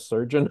think you're like a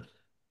surgeon.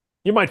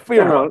 You might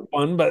feel like No.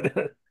 one, but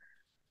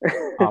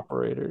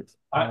operators.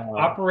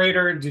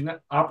 Operators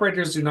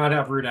do not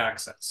have root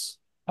access.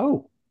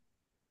 Oh,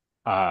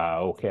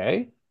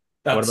 okay.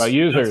 What about That's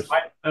users?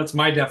 that's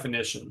my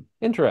definition.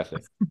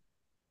 Interesting.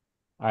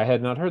 I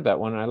had not heard that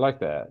one. I like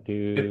that.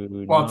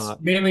 Well, it's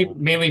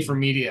mainly for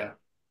media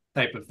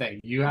type of thing.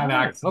 You have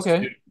access to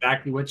okay.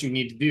 exactly what you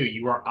need to do.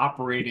 You are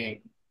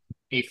operating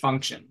a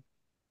function.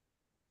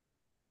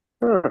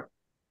 Huh.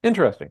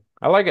 Interesting.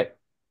 I like it.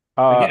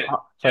 Again,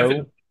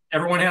 So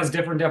everyone has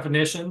different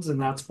definitions, and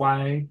that's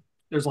why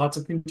there's lots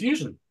of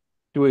confusion.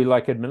 do we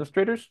like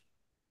administrators?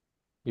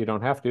 You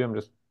don't have to. I'm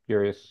just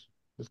curious.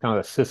 It's kind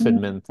of a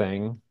sysadmin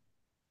thing.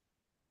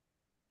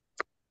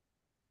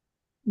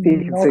 You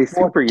can Not say what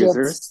super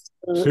users.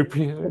 gets Super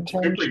users.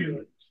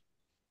 attention.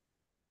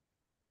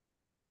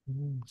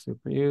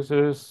 Super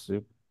users.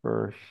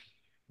 Super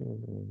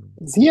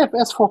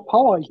ZFS for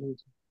power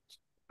users.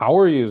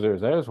 power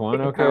users. There's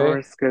one. Okay. Power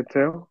is good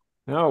too.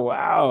 Oh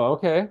wow.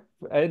 Okay.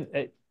 And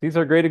these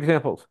are great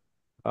examples.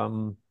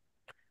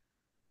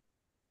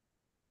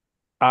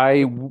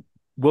 I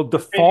will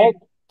default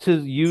to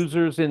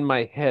users in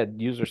my head,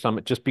 User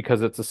Summit, just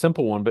because it's a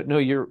simple one. But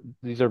no,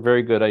 these are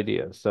very good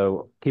ideas.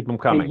 So keep them A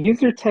coming.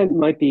 user tent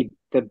might be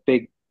the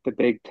big Nach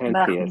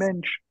tentiest.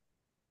 Mensch.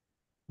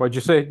 What'd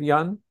you say,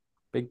 Jan?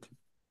 Big.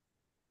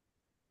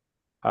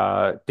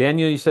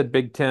 Daniel, you said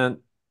big tent.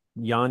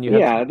 Jan, you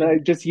have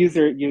something? Just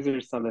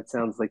user summit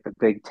sounds like the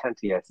big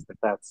tentiest. If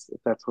that's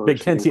what we're Big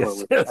shooting tent,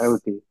 for, yes,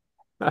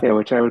 yes.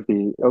 which I would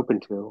be open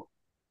to.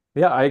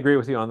 Yeah, I agree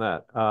with you on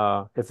that.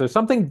 If there's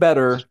something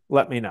better,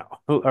 let me know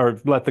or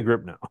let the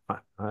group know. I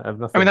have I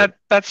nothing. mean,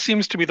 that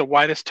seems to be the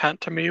widest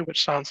tent to me,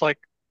 which sounds like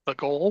the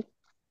goal.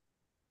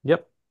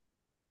 Yep.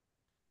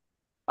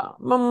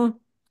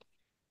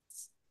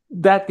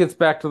 That gets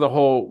back to the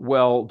whole,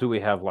 well, do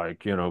we have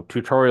like,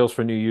 tutorials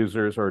for new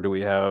users or do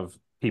we have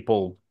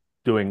people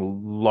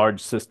doing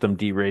large system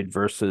D-RAID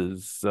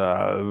versus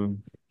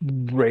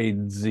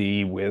RAID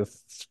Z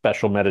with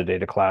special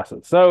metadata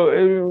classes?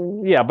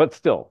 So yeah, but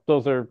still,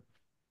 those are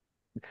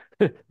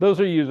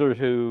users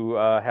who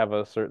have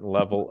a certain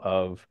level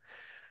of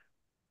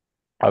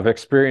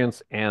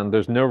experience, and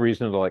there's no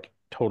reason to like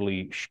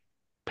totally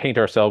paint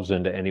ourselves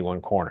into any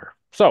one corner.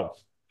 So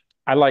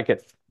I like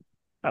it.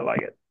 I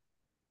like it.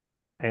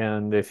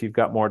 And if you've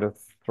got more to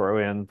throw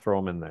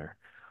them in there.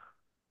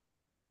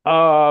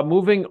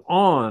 Moving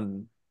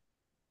on.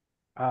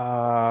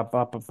 There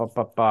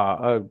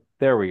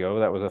we go.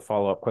 That was a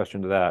follow-up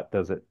question to that.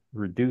 Does it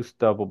reduce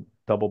double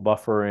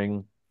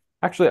buffering?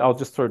 Actually, I'll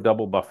just throw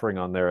double buffering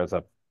on there as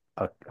a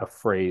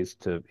phrase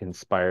to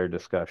inspire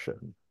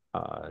discussion.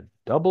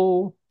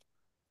 Double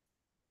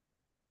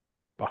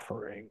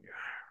buffering.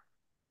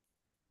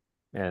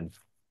 And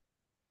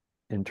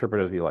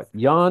interpret as you like.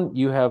 Jan,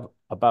 you have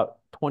about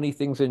 20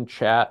 things in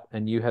chat,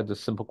 and you had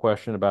this simple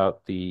question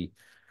about the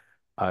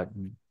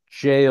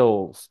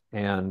jails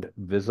and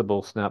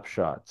visible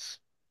snapshots.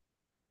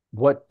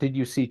 What did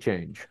you see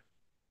change?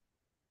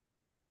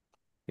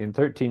 In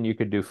 13, you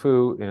could do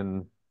foo.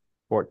 In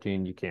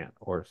 14, you can't,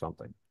 or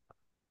something,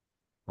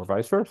 or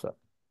vice versa.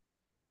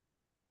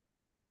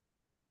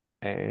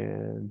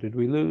 And did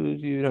we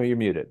lose you? No, you're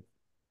muted.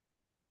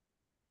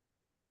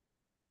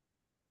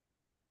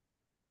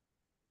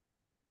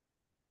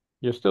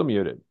 You're still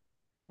muted,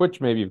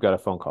 which maybe you've got a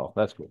phone call.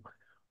 That's cool.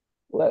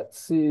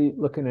 Let's see,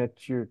 looking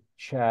at your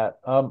chat.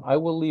 I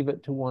will leave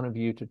it to one of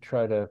you to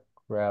try to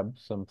grab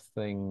some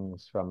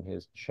things from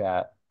his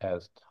chat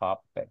as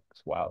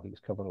topics. Wow, he's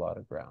covered a lot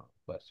of ground.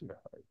 Bless your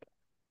heart.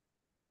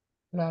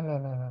 La, la,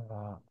 la, la,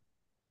 la.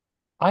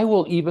 I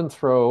will even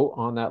throw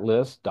on that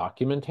list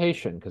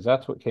documentation, because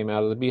that's what came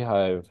out of the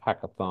Beehive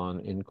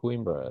hackathon in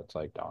Coimbra. It's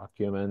like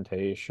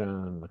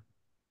documentation.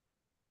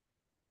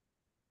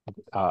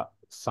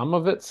 Some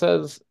of it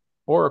says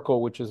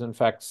Oracle, which is in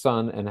fact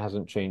Sun and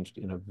hasn't changed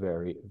in a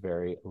very,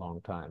 very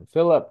long time.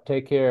 Philip,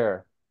 take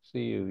care.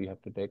 See you. You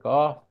have to take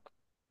off.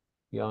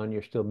 Jan,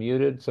 you're still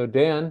muted. So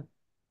Dan,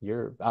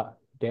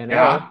 Dan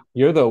L,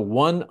 you're the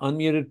one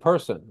unmuted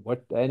person.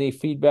 Any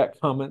feedback,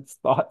 comments,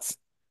 thoughts?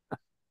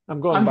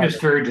 I'm just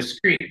very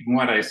discreet in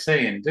what I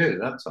say and do.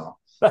 That's all.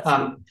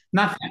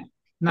 Nothing.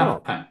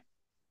 Oh,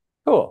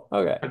 cool.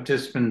 Okay. I've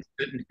just been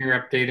sitting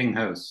here updating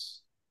hosts.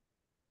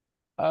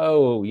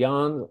 Oh,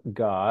 Jan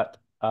got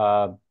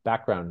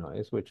background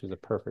noise, which is a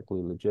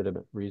perfectly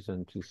legitimate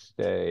reason to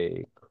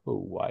stay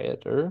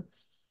quieter.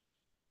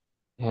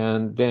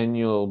 And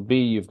Daniel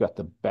B, you've got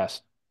the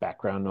best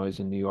background noise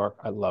in New York.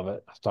 I love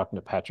it. I was talking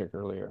to Patrick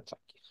earlier. It's like,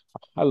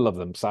 I love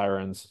them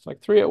sirens. It's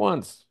like 3 at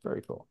once.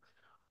 Very cool.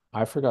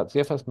 I forgot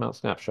ZFS mount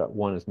snapshot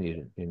 1 is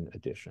needed in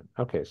addition.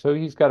 Okay, so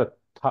he's got a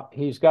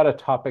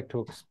topic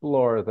to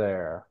explore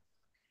there.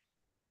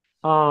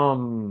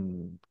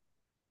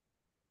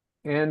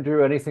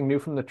 Andrew, anything new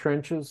from the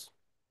trenches?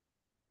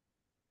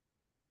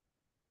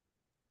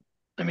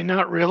 I mean,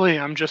 not really.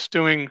 I'm just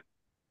doing,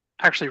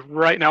 actually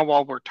right now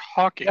while we're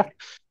Yeah, talking,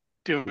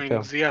 me doing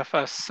too.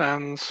 ZFS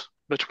sends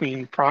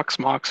between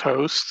Proxmox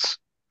hosts.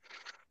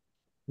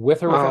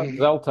 With or without Um,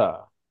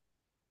 Zelta?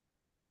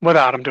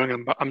 Without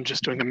I'm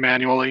just doing them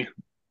manually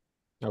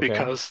Okay,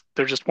 because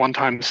they're just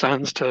one-time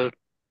sends to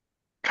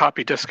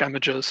copy disk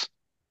images.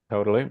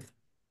 totally.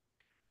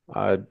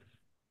 Uh,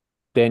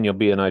 Daniel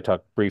B. and I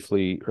talked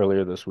briefly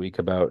earlier this week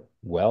about,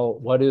 well,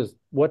 what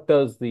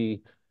does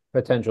the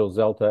potential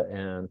Zelta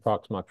and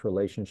Proxmox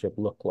relationship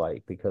look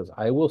like? Because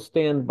I will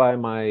stand by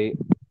my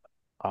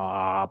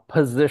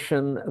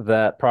position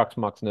that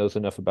Proxmox knows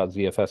enough about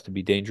ZFS to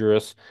be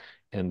dangerous,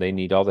 and they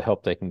need all the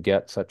help they can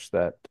get, such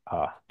that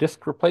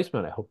disk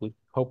replacement, I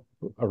hope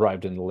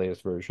arrived in the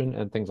latest version,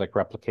 and things like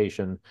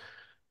replication.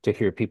 To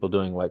hear people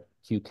doing like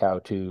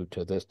QCOW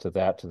to this to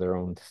that to their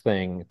own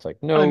thing, it's like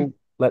I'm, no,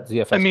 let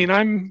I ZFS. mean,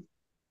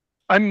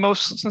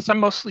 since I'm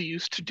mostly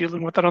used to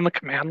dealing with it on the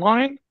command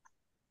line.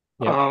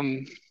 Yep,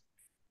 Um,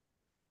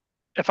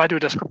 if I do a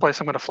disk replace,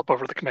 I'm going to flip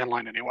over the command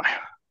line anyway.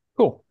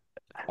 cool.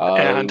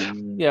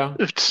 And Yeah,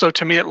 so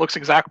to me, it looks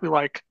exactly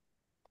like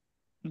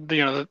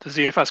the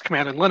ZFS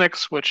command in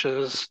Linux, which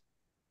is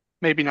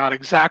maybe not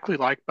exactly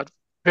like, but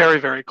very,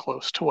 very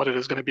close to what it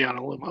is going to be on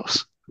a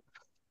Lumos.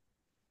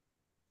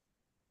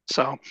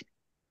 So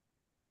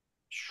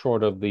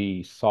short of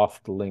the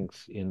soft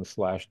links in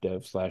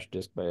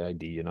 /dev/disk by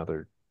ID and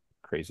other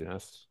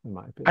craziness, in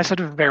my I opinion. said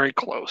very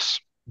close.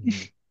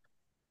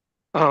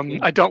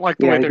 Mhm. I don't like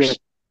the Yeah, way I get. there's.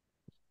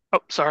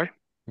 Oh, sorry.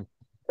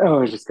 Oh,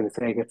 I was just going to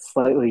say I get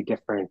slightly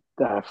different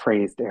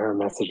phrased error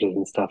messages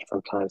and stuff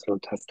sometimes when I'm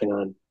testing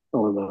on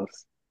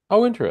Olemos.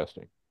 Oh,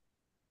 interesting.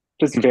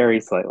 Just very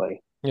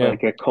slightly. Yeah.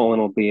 Like a colon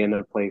will be in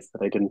a place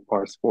that I didn't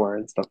parse for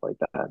and stuff like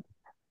that.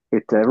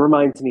 It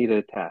reminds me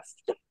to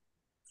test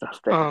stuff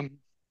there. Um,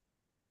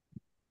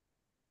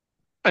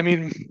 I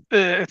mean,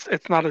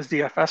 it's not a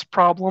ZFS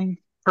problem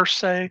per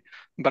se,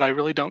 but I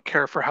really don't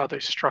care for how they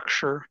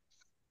structure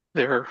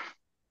their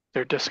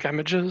their disk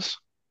images.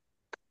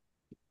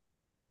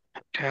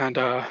 And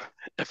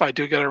if I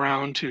do get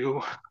around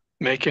to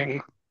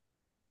making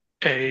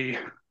a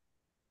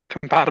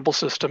compatible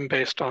system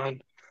based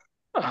on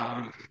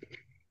uh,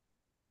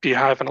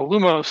 Beehive and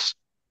Illumos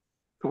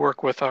to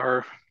work with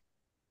our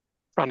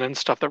front end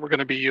stuff that we're going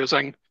to be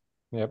using,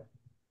 Yep.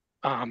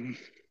 um,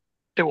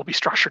 it will be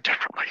structured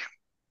differently.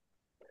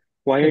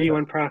 Why are you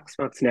on Interesting.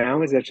 Proxmox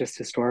now? Is that just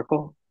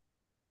historical?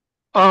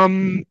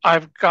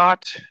 I've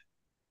got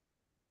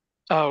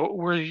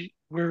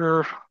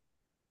we're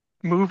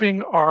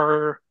moving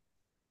our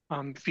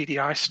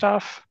VDI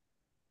stuff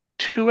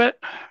to it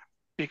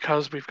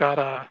because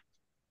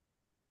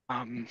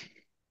um,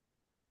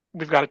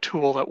 we've got a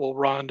tool that will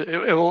run.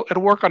 It'll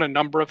work on a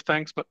number of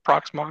things, but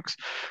Proxmox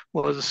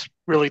was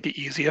really the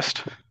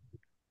easiest.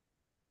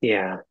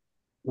 Yeah.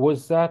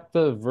 Was that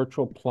the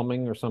virtual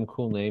plumbing or some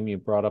cool name you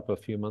brought up a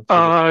few months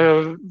ago?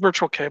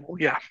 Virtual Cable,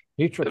 yeah.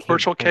 Neutral cable.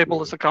 Virtual Thank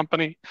Cable is you. the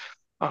company.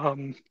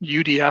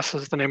 UDS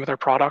is the name of their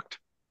product.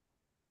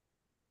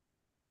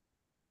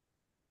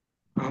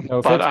 So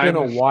if But it's been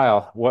a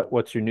while,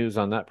 what's your news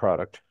on that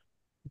product?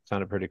 It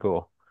sounded pretty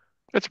cool.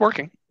 it's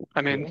working.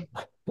 I mean,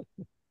 Cool.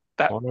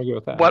 that Won't argue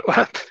with that.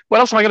 what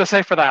else am I going to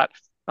say for that?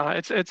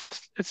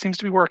 It seems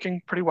to be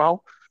working pretty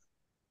well.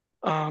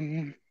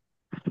 Um,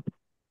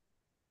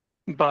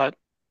 but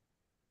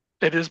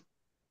it is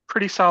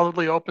pretty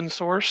solidly open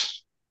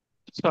source.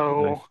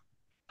 So Nice.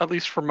 at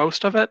least for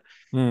most of it.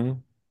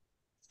 Mm.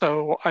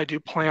 So I do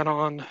plan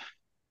on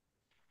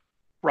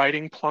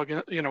writing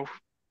plugin,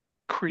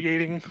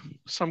 creating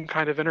some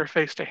kind of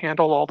interface to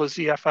handle all the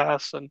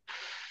ZFS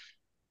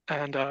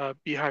and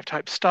Beehive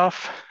type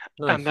stuff,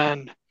 and Nice.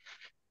 then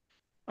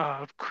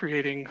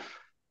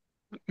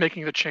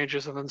making the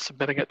changes and then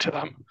submitting it to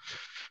them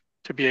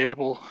to be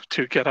able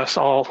to get us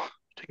all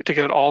to get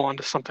it all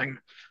onto something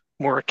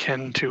more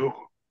akin to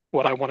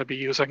what I want to be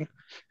using.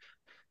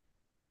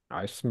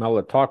 I smell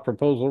a talk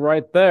proposal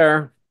right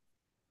there.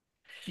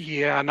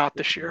 Yeah, not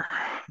this year.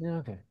 Yeah,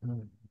 okay.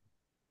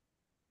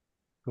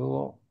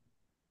 Cool.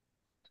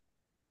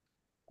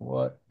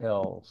 What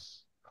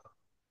else?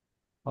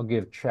 I'll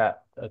give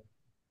chat a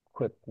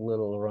quick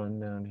little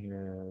rundown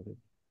here.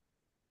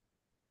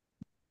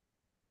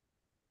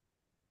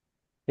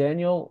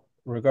 Daniel,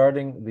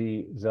 regarding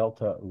the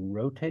Zelta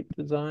rotate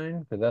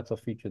design, because that's a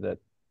feature that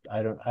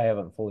I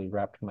haven't fully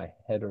wrapped my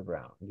head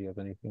around. Do you have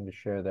anything to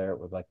share there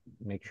with like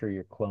make sure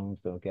your clones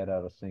don't get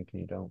out of sync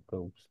and you don't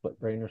go split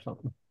brain or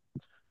something?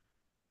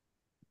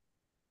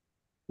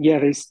 Yeah,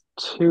 there's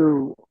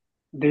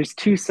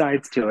two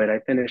sides to it. I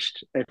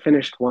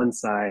finished one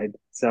side.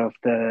 So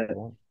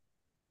Cool.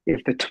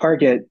 if the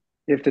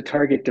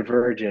target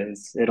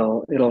diverges,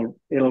 it'll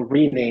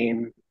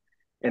rename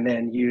and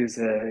then use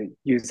a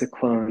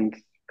cloned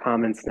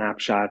common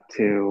snapshot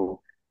to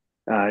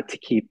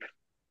keep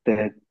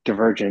the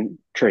divergent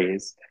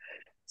trees.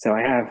 So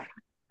I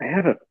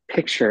have a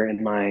picture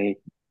in my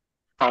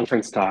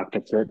conference talk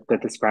that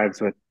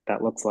describes what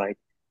that looks like.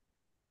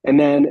 And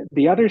then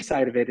the other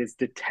side of it is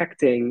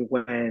detecting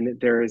when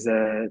there's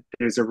a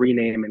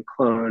rename and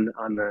clone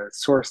on the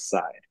source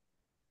side,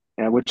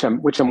 which I'm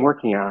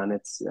working on.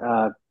 It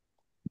sort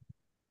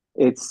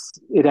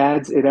of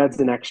adds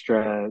an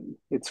extra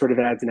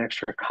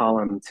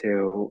column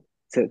to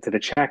the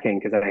checking,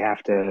 because I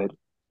have to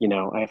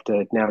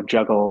now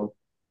juggle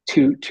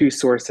two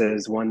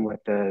sources, one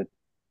with the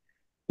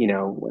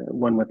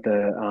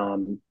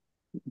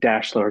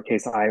dash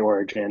lowercase I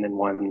origin, and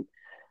one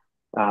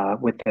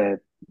with the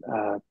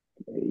uh,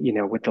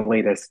 with the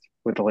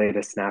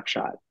latest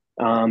snapshot.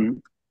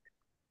 Hang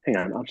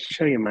on, I'll just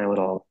show you my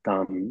little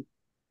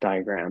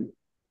diagram.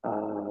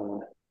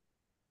 If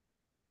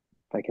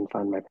I can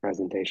find my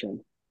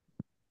presentation.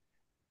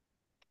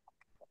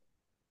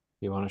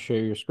 You want to share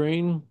your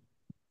screen?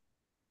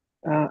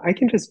 I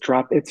can just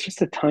drop.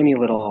 It's a tiny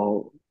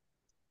little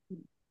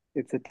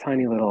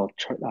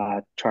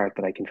chart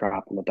that I can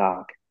drop in the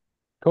doc.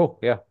 Cool.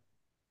 Yeah.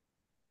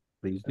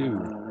 Please do.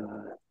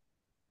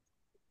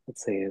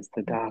 Let's see, is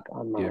the doc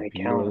on my Give you a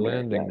calendar?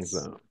 landing Yes.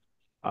 zone.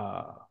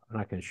 And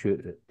I can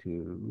shoot it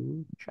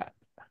to chat.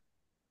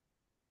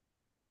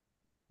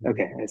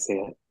 Okay, I see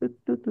it.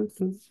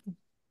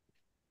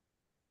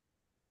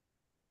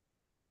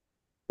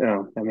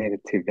 Oh, I made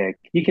it too big.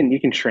 You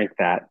can shrink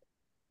that.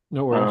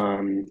 No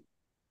worries.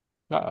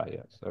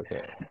 Yes.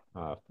 Okay.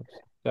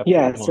 Step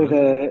Yeah, so one,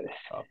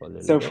 up a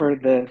little bit. for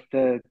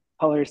the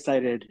color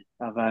sighted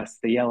of us,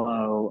 the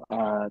yellow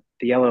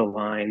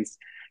lines.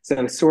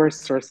 So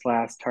source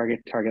last,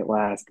 target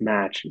last,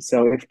 match.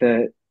 So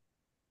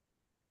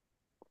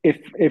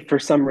if for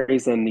some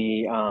reason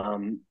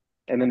and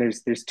then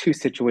there's two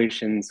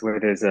situations where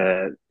there's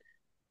a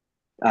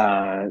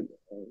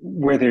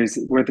where there's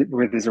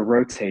a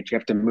rotate. You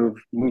have to move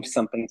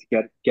something to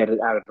get it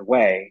out of the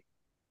way.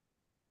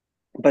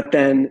 But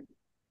then,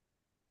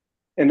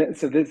 and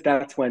so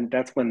that's when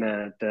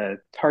the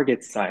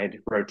target side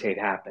rotate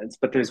happens.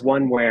 But there's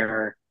one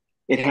where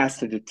it has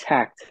to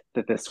detect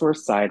that the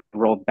source side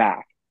rolled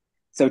back.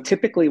 So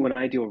typically when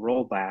I do a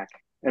rollback,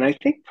 and I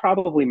think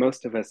probably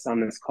most of us on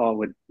this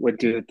call would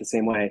do it the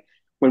same way.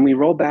 When we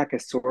roll back a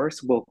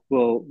source,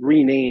 we'll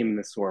rename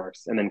the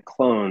source and then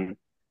clone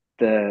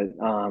the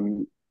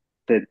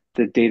the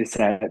data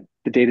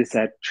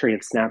set tree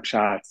of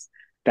snapshots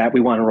that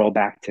we want to roll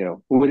back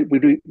to.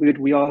 Would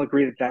we all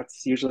agree that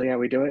that's usually how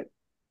we do it?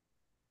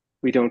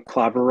 We don't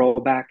clobber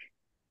rollback,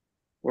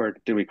 or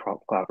do we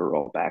clobber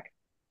rollback?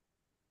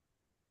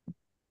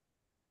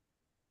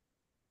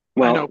 I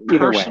Well, know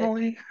either way.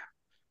 personally,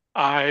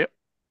 I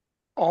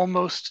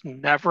almost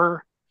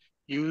never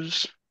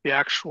use the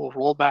actual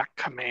rollback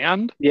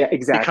command Yeah,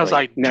 because exactly.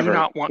 I do Never.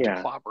 not want to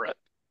Yeah. clobber it.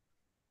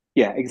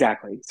 Yeah,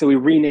 exactly. So we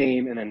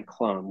rename and then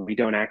clone. We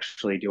don't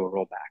actually do a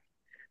rollback.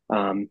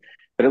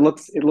 But it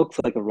looks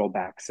like a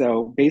rollback.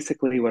 So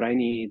basically what I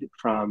need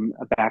from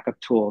a backup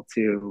tool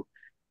to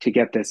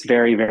get this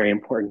very, very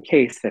important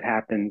case that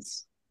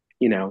happens,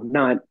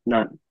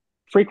 not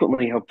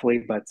frequently, hopefully,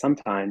 but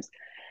sometimes,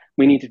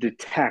 we need to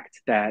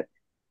detect that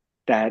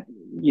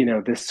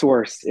the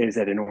source is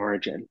at an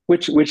origin,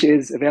 which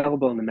is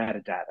available in the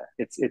metadata.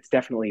 It's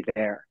definitely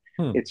there.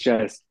 It's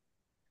just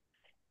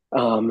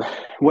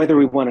whether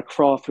we want to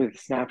crawl through the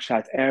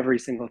snapshots every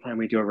single time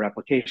we do a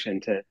replication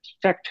to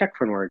check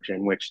for an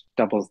origin, which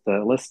doubles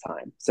the list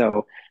time.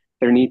 So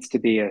there needs to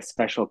be a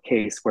special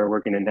case where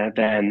we're going to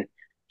then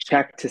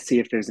check to see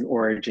if there's an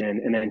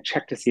origin, and then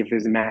check to see if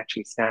there's a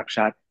matching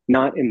snapshot,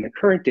 not in the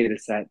current data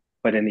set,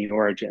 but in the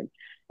origin.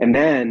 And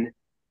then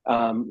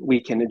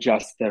we can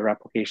adjust the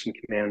replication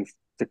commands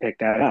to pick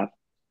that up.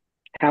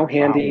 How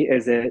handy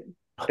is it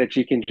that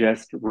you can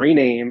just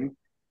rename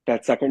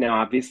that sucker?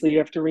 Now, obviously, you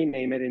have to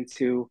rename it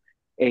into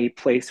a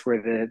place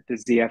where the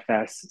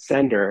ZFS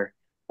sender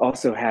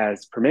also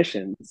has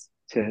permissions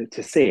to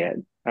see it.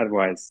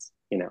 Otherwise,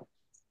 it's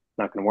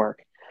not going to work.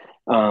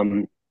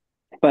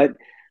 But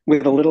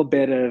with a little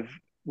bit of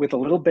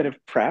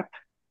prep,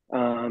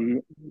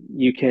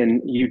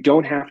 you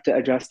don't have to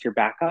adjust your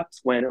backups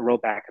when a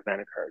rollback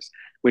event occurs,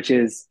 which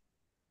is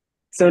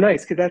so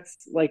nice, because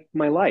that's like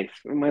my life.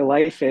 My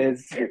life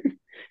is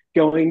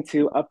going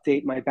to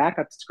update my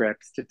backup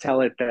scripts to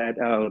tell it that,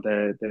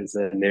 there's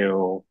a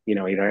new,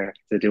 either have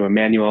to do a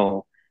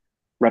manual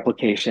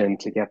replication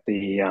to get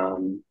the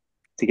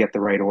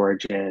right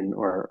origin,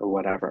 or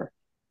whatever.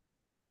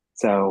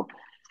 So,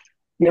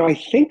 I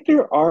think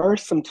there are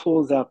some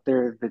tools out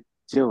there that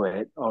do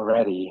it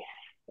already.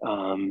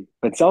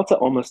 But Zelta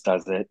almost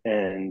does it,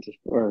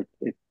 or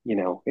it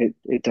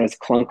does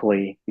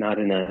clunkily, not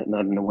in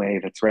a way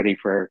that's ready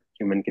for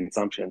human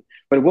consumption.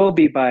 But it will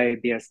be by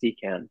BSD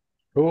can.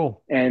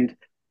 Cool. And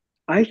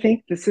I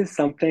think this is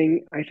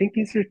something. I think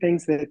these are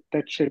things that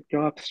should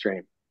go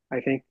upstream. I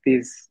think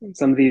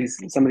some of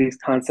these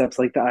concepts,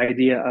 like the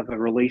idea of a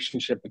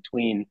relationship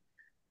between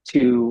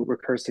two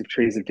recursive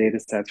trees of data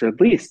sets, or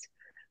at least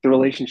the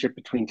relationship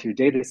between two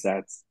data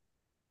sets,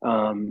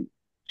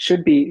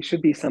 should be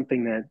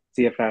something that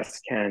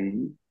ZFS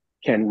can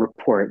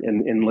report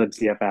in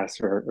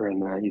libzfs, or in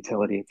the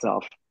utility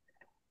itself.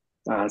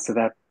 So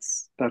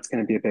that's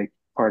going to be a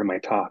part of my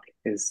talk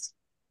is,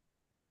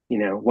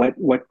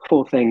 what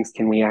cool things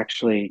can we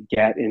actually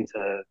get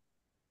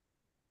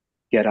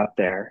up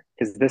there?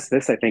 Because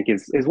this I think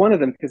is one of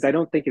them, because I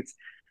don't think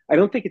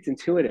it's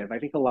intuitive. I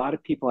think a lot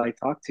of people I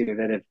talk to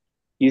that have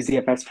used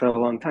ZFS for a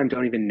long time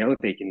don't even know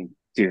they can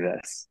do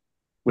this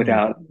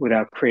Hmm.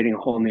 without creating a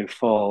whole new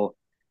full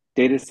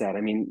data set.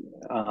 I mean,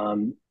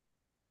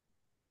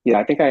 yeah,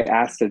 I think I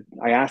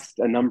asked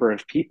a number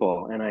of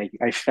people, and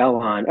I fell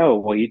on, oh,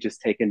 well, you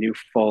just take a new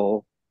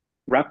full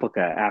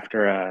replica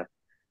after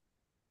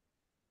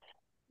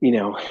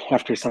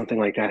something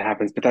like that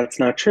happens. But that's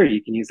not true.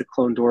 You can use a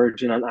cloned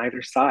origin on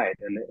either side,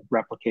 and it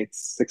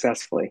replicates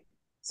successfully.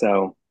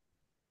 So,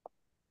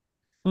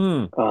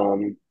 Hmm.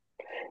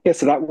 yeah,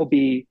 so that will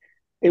be.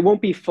 It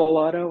won't be full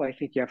auto. I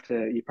think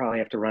you probably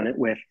have to run it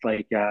with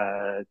like,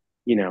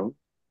 you know,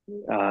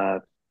 uh,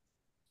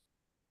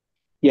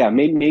 yeah,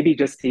 maybe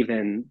just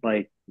even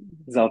like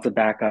Zelta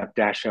backup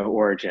dash o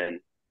origin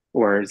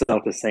or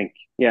Zelta sync.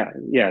 Yeah,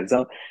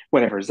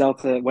 whatever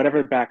Zelta,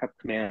 whatever backup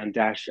command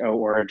dash o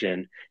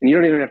origin, and you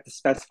don't even have to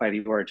specify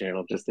the origin;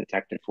 it'll just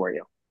detect it for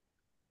you.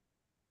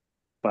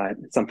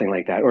 But something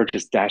like that, or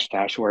just dash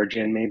dash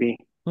origin maybe,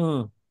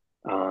 Hmm.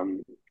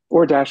 um,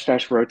 or dash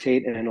dash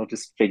rotate, and it'll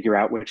just figure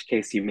out which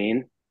case you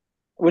mean.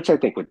 Which I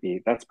think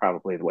that's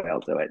probably the way I'll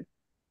do it.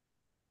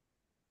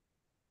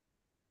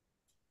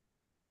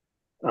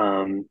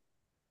 Um,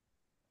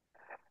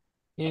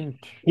 And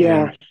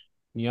yeah,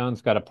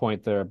 Jan's got a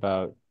point there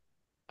about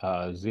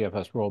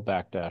ZFS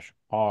rollback dash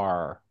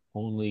R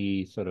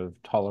only sort of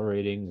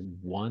tolerating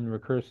one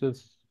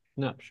recursive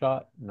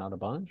snapshot, not a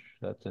bunch.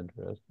 That's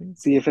interesting.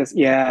 ZFS,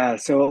 yeah.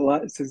 So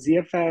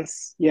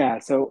ZFS, yeah.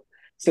 So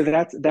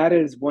that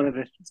is one of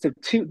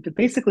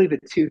basically the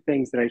two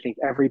things that I think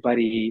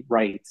everybody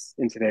writes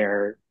into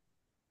their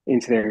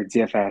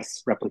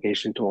ZFS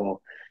replication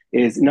tool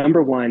is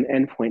number one,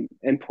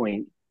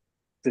 endpoint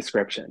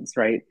descriptions,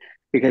 right?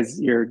 Because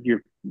you're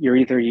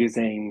either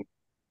using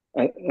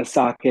a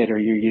socket or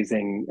you're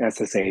using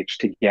SSH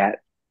to get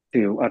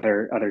to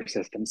other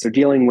systems. So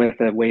dealing with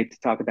a way to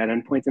talk about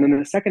endpoints. And then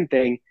the second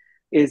thing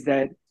is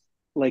that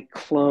like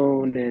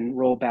clone and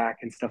rollback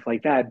and stuff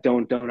like that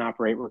don't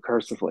operate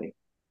recursively.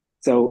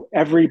 So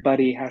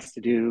everybody has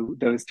to do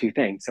those two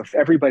things. So if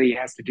everybody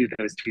has to do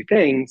those two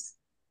things,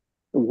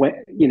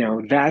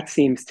 that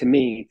seems to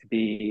me to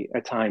be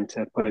a time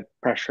to put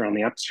pressure on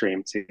the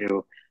upstream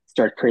to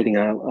start creating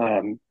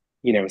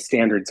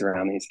standards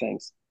around these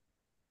things.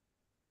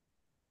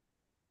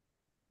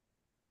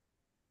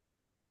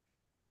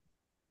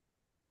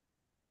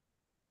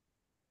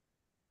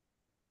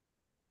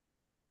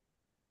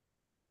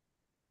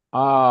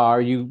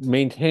 Are you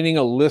maintaining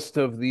a list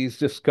of these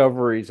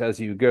discoveries as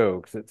you go?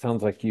 Because it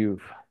sounds like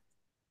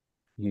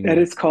That you've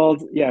is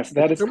called, yes,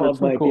 that is discovered called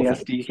some my cool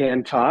things. BSD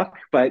can talk.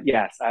 But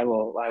yes, I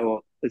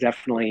will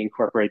definitely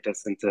incorporate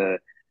this into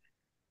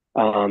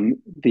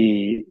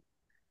the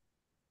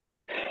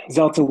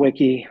Zelta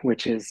wiki,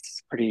 which is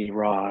pretty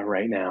raw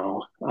right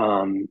now.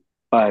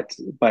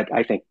 But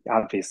I think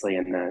obviously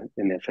in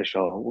the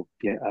official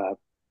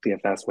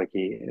BFS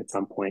wiki at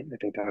some point, I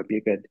think that would be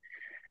a good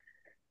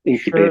Sure.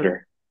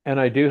 incubator. And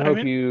I do I hope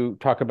mean, you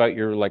talk about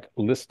your like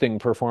listing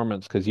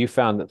performance because you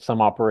found that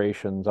some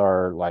operations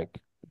are like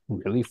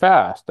really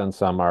fast and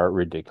some are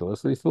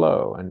ridiculously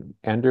slow. And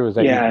Andrew, is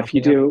that you Yeah, if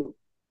you jumping in? do,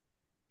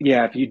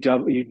 yeah, if you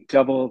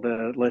double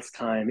the list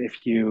time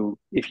if you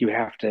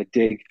have to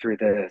dig through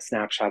the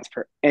snapshots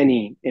for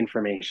any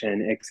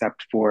information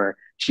except for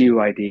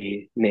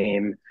GUID,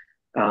 name,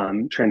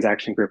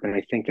 transaction group, and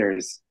I think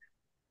there's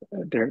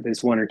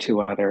one or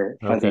two other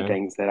fuzzy Okay.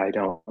 things that I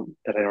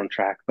don't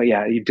track. But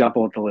yeah, you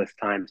double the list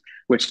times,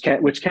 which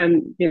can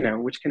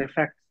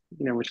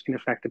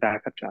affect the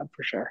backup job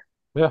for sure.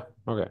 Yeah.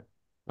 Okay.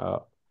 Uh,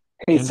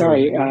 Hey, Andrew, is it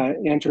sorry,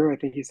 you? Andrew, I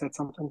think you said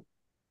something.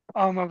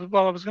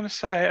 well, I was going to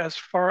say, as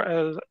far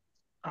as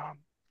um,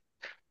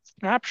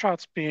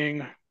 snapshots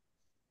being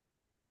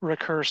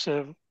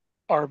recursive,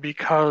 are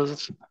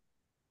because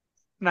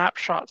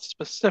snapshots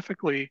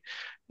specifically,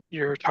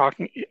 you're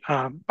talking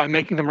by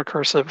making them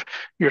recursive,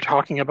 you're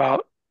talking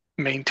about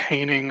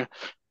maintaining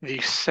the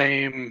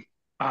same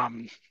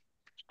um,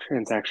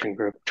 Transaction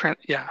group.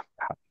 yeah,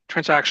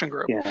 transaction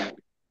group. Yeah,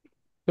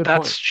 Good That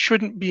point.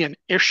 shouldn't be an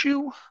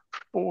issue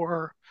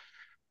for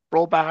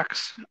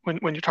rollbacks when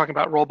you're talking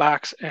about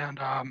rollbacks and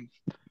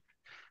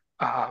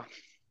uh,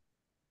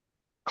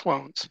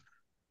 clones.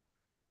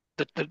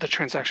 The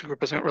transaction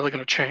group isn't really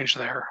going to change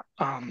there.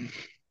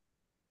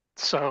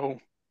 So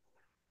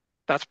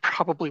that's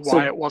probably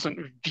why so it wasn't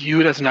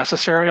viewed as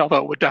necessary, although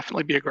it would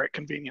definitely be a great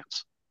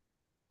convenience.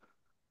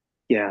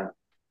 yeah.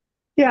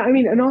 Yeah, I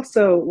mean, and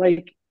also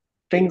like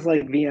things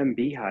like VM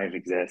Beehive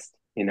exist,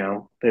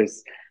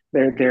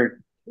 there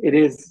it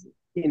is,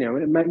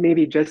 it might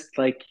maybe just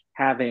like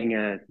having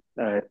a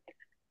a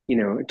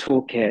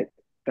toolkit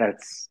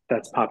that's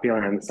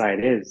popular on the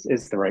side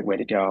is the right way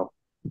to go.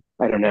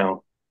 I don't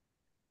know.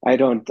 I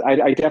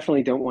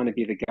definitely don't want to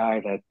be the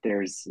guy that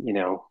there's,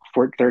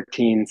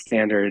 13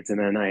 standards and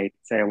then I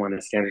say I want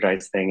a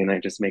standardized thing and I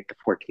just make the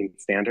 14th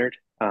standard.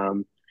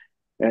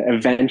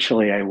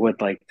 eventually I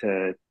would like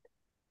to,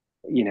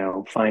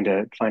 find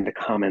a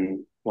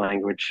common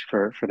language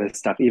for this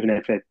stuff, even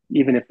if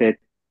it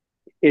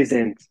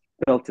isn't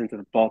built into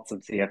the vaults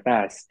of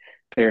ZFS.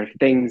 There are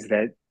things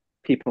that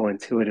people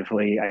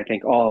intuitively, I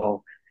think,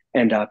 all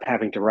end up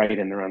having to write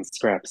in their own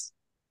scripts.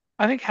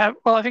 I think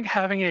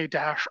having a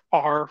dash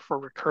R for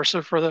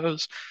recursive for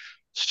those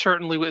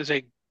certainly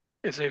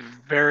is a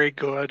very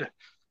good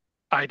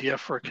idea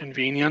for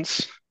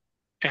convenience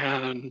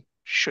and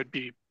should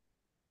be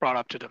brought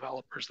up to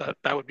developers.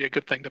 That would be a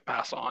good thing to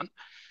pass on.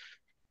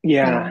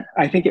 Yeah,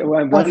 I think I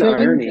one think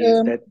irony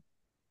is that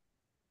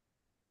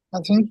I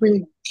think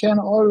we can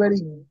already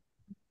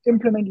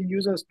implement in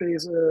user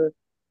space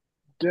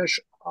dash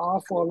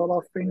R for a lot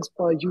of things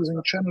by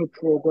using channel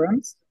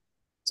programs.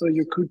 So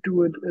you could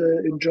do it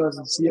in just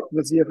the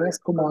ZFS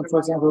command, for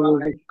example,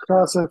 with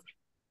recursive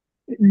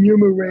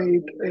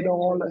enumerate it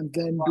all and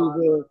then do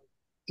the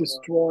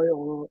destroy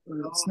or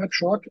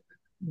snapshot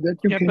that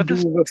you Yeah, can but do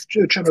this, with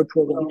channel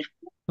program.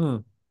 Hmm.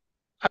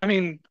 I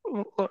mean,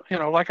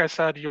 like I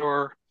said,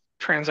 your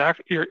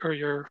transaction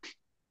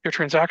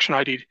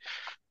ID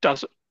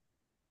does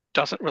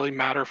doesn't really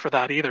matter for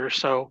that either.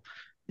 So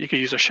you could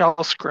use a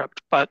shell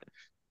script, but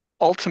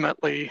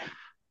ultimately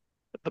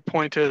the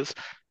point is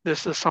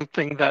this is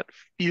something that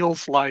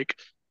feels like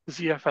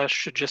ZFS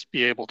should just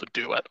be able to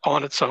do it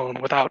on its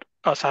own without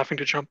us having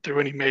to jump through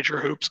any major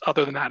hoops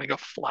other than adding a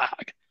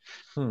flag.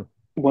 Hmm.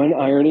 one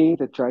irony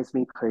that drives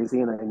me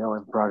crazy, and I know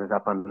I've brought it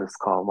up on this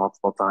call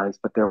multiple times,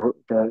 but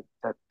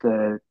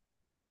the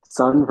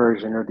Sun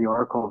version or the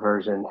Oracle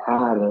version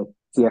had a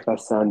ZFS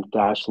Sun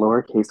dash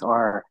lowercase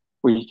r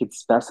where you could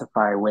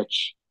specify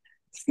which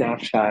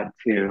snapshot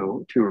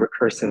to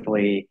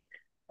recursively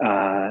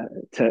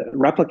to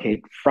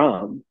replicate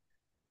from,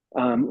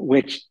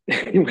 which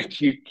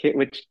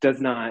which does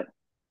not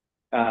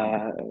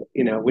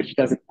which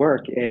doesn't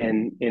work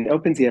in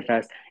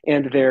OpenZFS,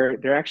 and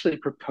they're actually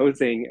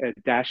proposing a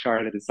dash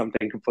R that is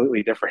something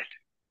completely different.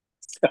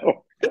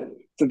 So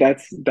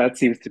that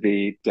seems to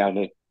be down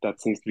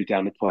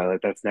the toilet.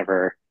 That's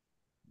never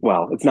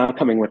well, it's not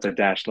coming with a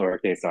dash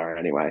lowercase r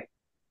anyway.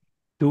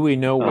 Do we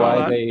know Well, why Um,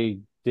 that they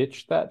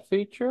ditched that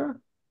feature?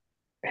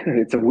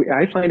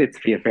 I find it to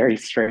be a very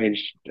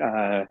strange.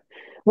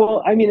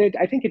 Well, I mean,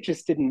 I think it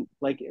just didn't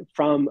like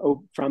from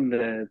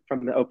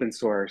the open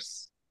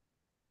source.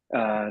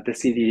 The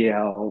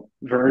CDL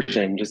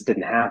version just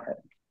didn't have it.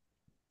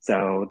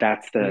 So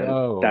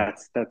Oh,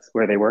 that's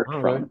where they worked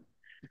okay. from.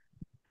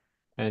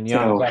 And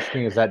Jan's So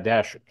asking, is that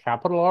dash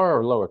capital R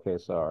or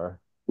lowercase r?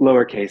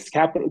 lowercase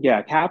capital,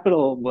 yeah,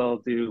 capital will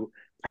do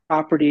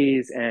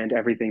properties and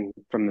everything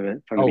from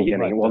the Oh, beginning.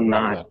 right, It will the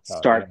not reference. Yeah,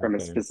 start from a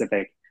okay.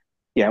 specific,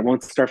 yeah, it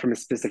won't start from a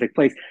specific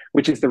place,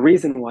 which is the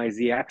reason why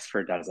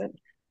ZXfer doesn't.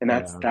 And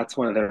Yeah. that's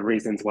one of the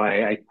reasons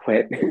why I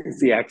quit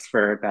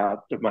ZXfer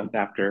about a month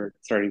after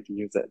starting to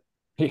use it.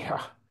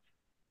 Yeah.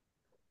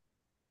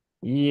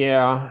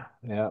 Yeah.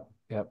 Yep.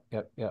 Yep.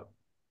 Yep. Yep.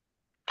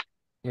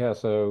 Yeah.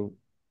 So,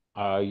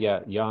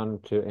 yeah, Jan,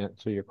 to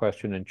answer your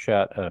question in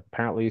chat,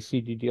 apparently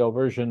CDDL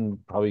version,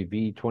 probably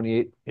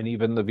V28, and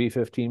even the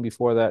V15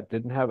 before that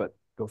didn't have it.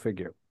 Go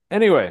figure.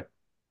 Anyway,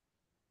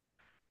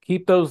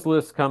 keep those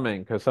lists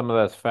coming because some of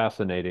that's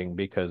fascinating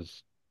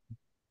because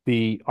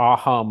the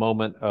aha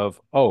moment of,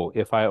 oh,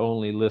 if I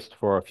only list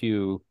for a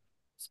few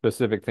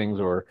specific things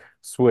or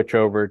switch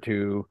over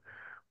to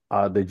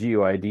the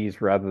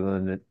GUIDs rather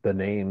than the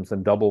names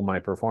and double my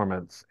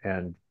performance.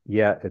 And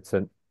yet it's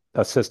a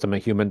system a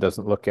human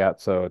doesn't look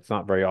at, so it's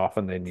not very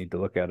often they need to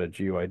look at a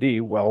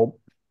GUID. Well,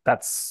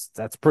 that's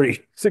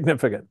pretty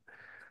significant.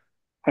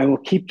 I will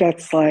keep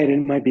that slide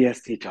in my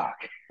BSD talk.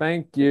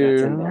 Thank So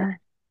that's in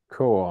there. you.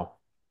 Cool.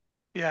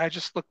 Yeah, I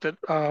just looked at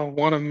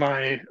one of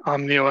my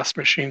OmniOS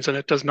machines and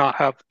it does not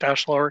have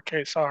dash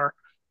lowercase r,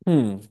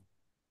 Hmm.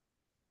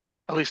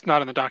 at least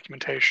not in the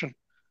documentation.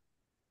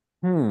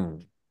 Hmm.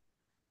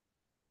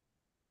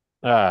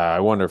 I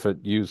wonder if it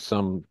used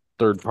some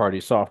third-party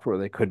software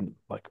they couldn't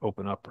like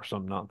open up or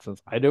some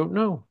nonsense. I don't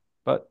know.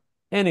 But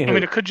I mean,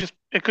 anywho, it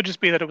could just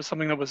be that it was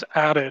something that was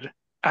added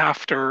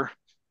after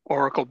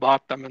Oracle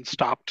bought them and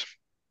stopped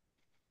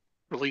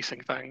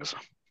releasing things.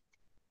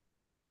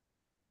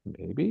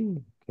 maybe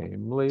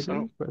came later?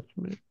 So Question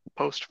mark.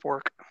 post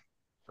fork.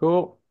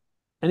 Cool.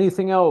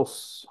 Anything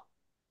else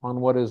on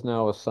what is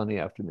now a sunny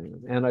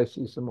afternoon? And I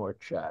see some more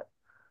chat.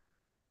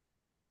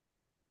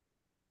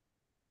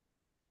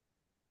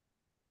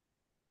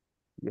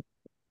 Yep.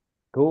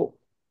 Cool.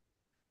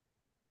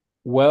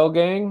 Well,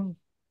 gang,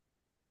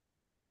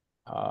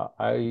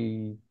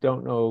 I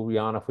don't know,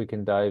 Jan, if we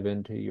can dive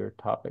into your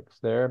topics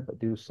there, but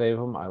do save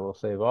them. I will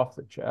save off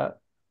the chat.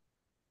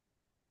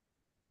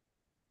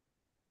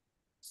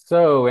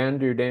 So,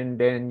 Andrew, Dan,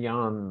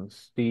 Jan,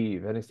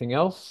 Steve, anything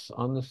else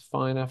on this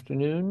fine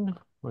afternoon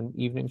or an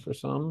evening for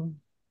some?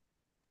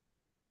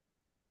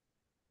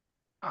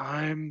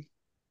 I'm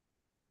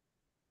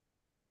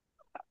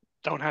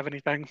don't have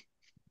anything.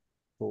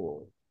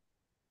 Cool.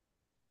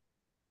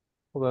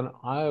 Well, then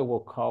I will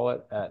call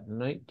it at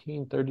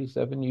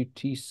 1937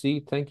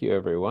 UTC. Thank you,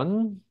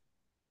 everyone.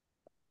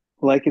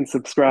 like and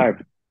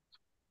subscribe.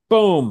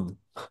 Boom.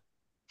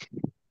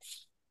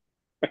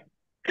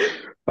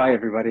 Bye,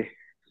 everybody.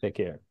 Take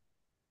care.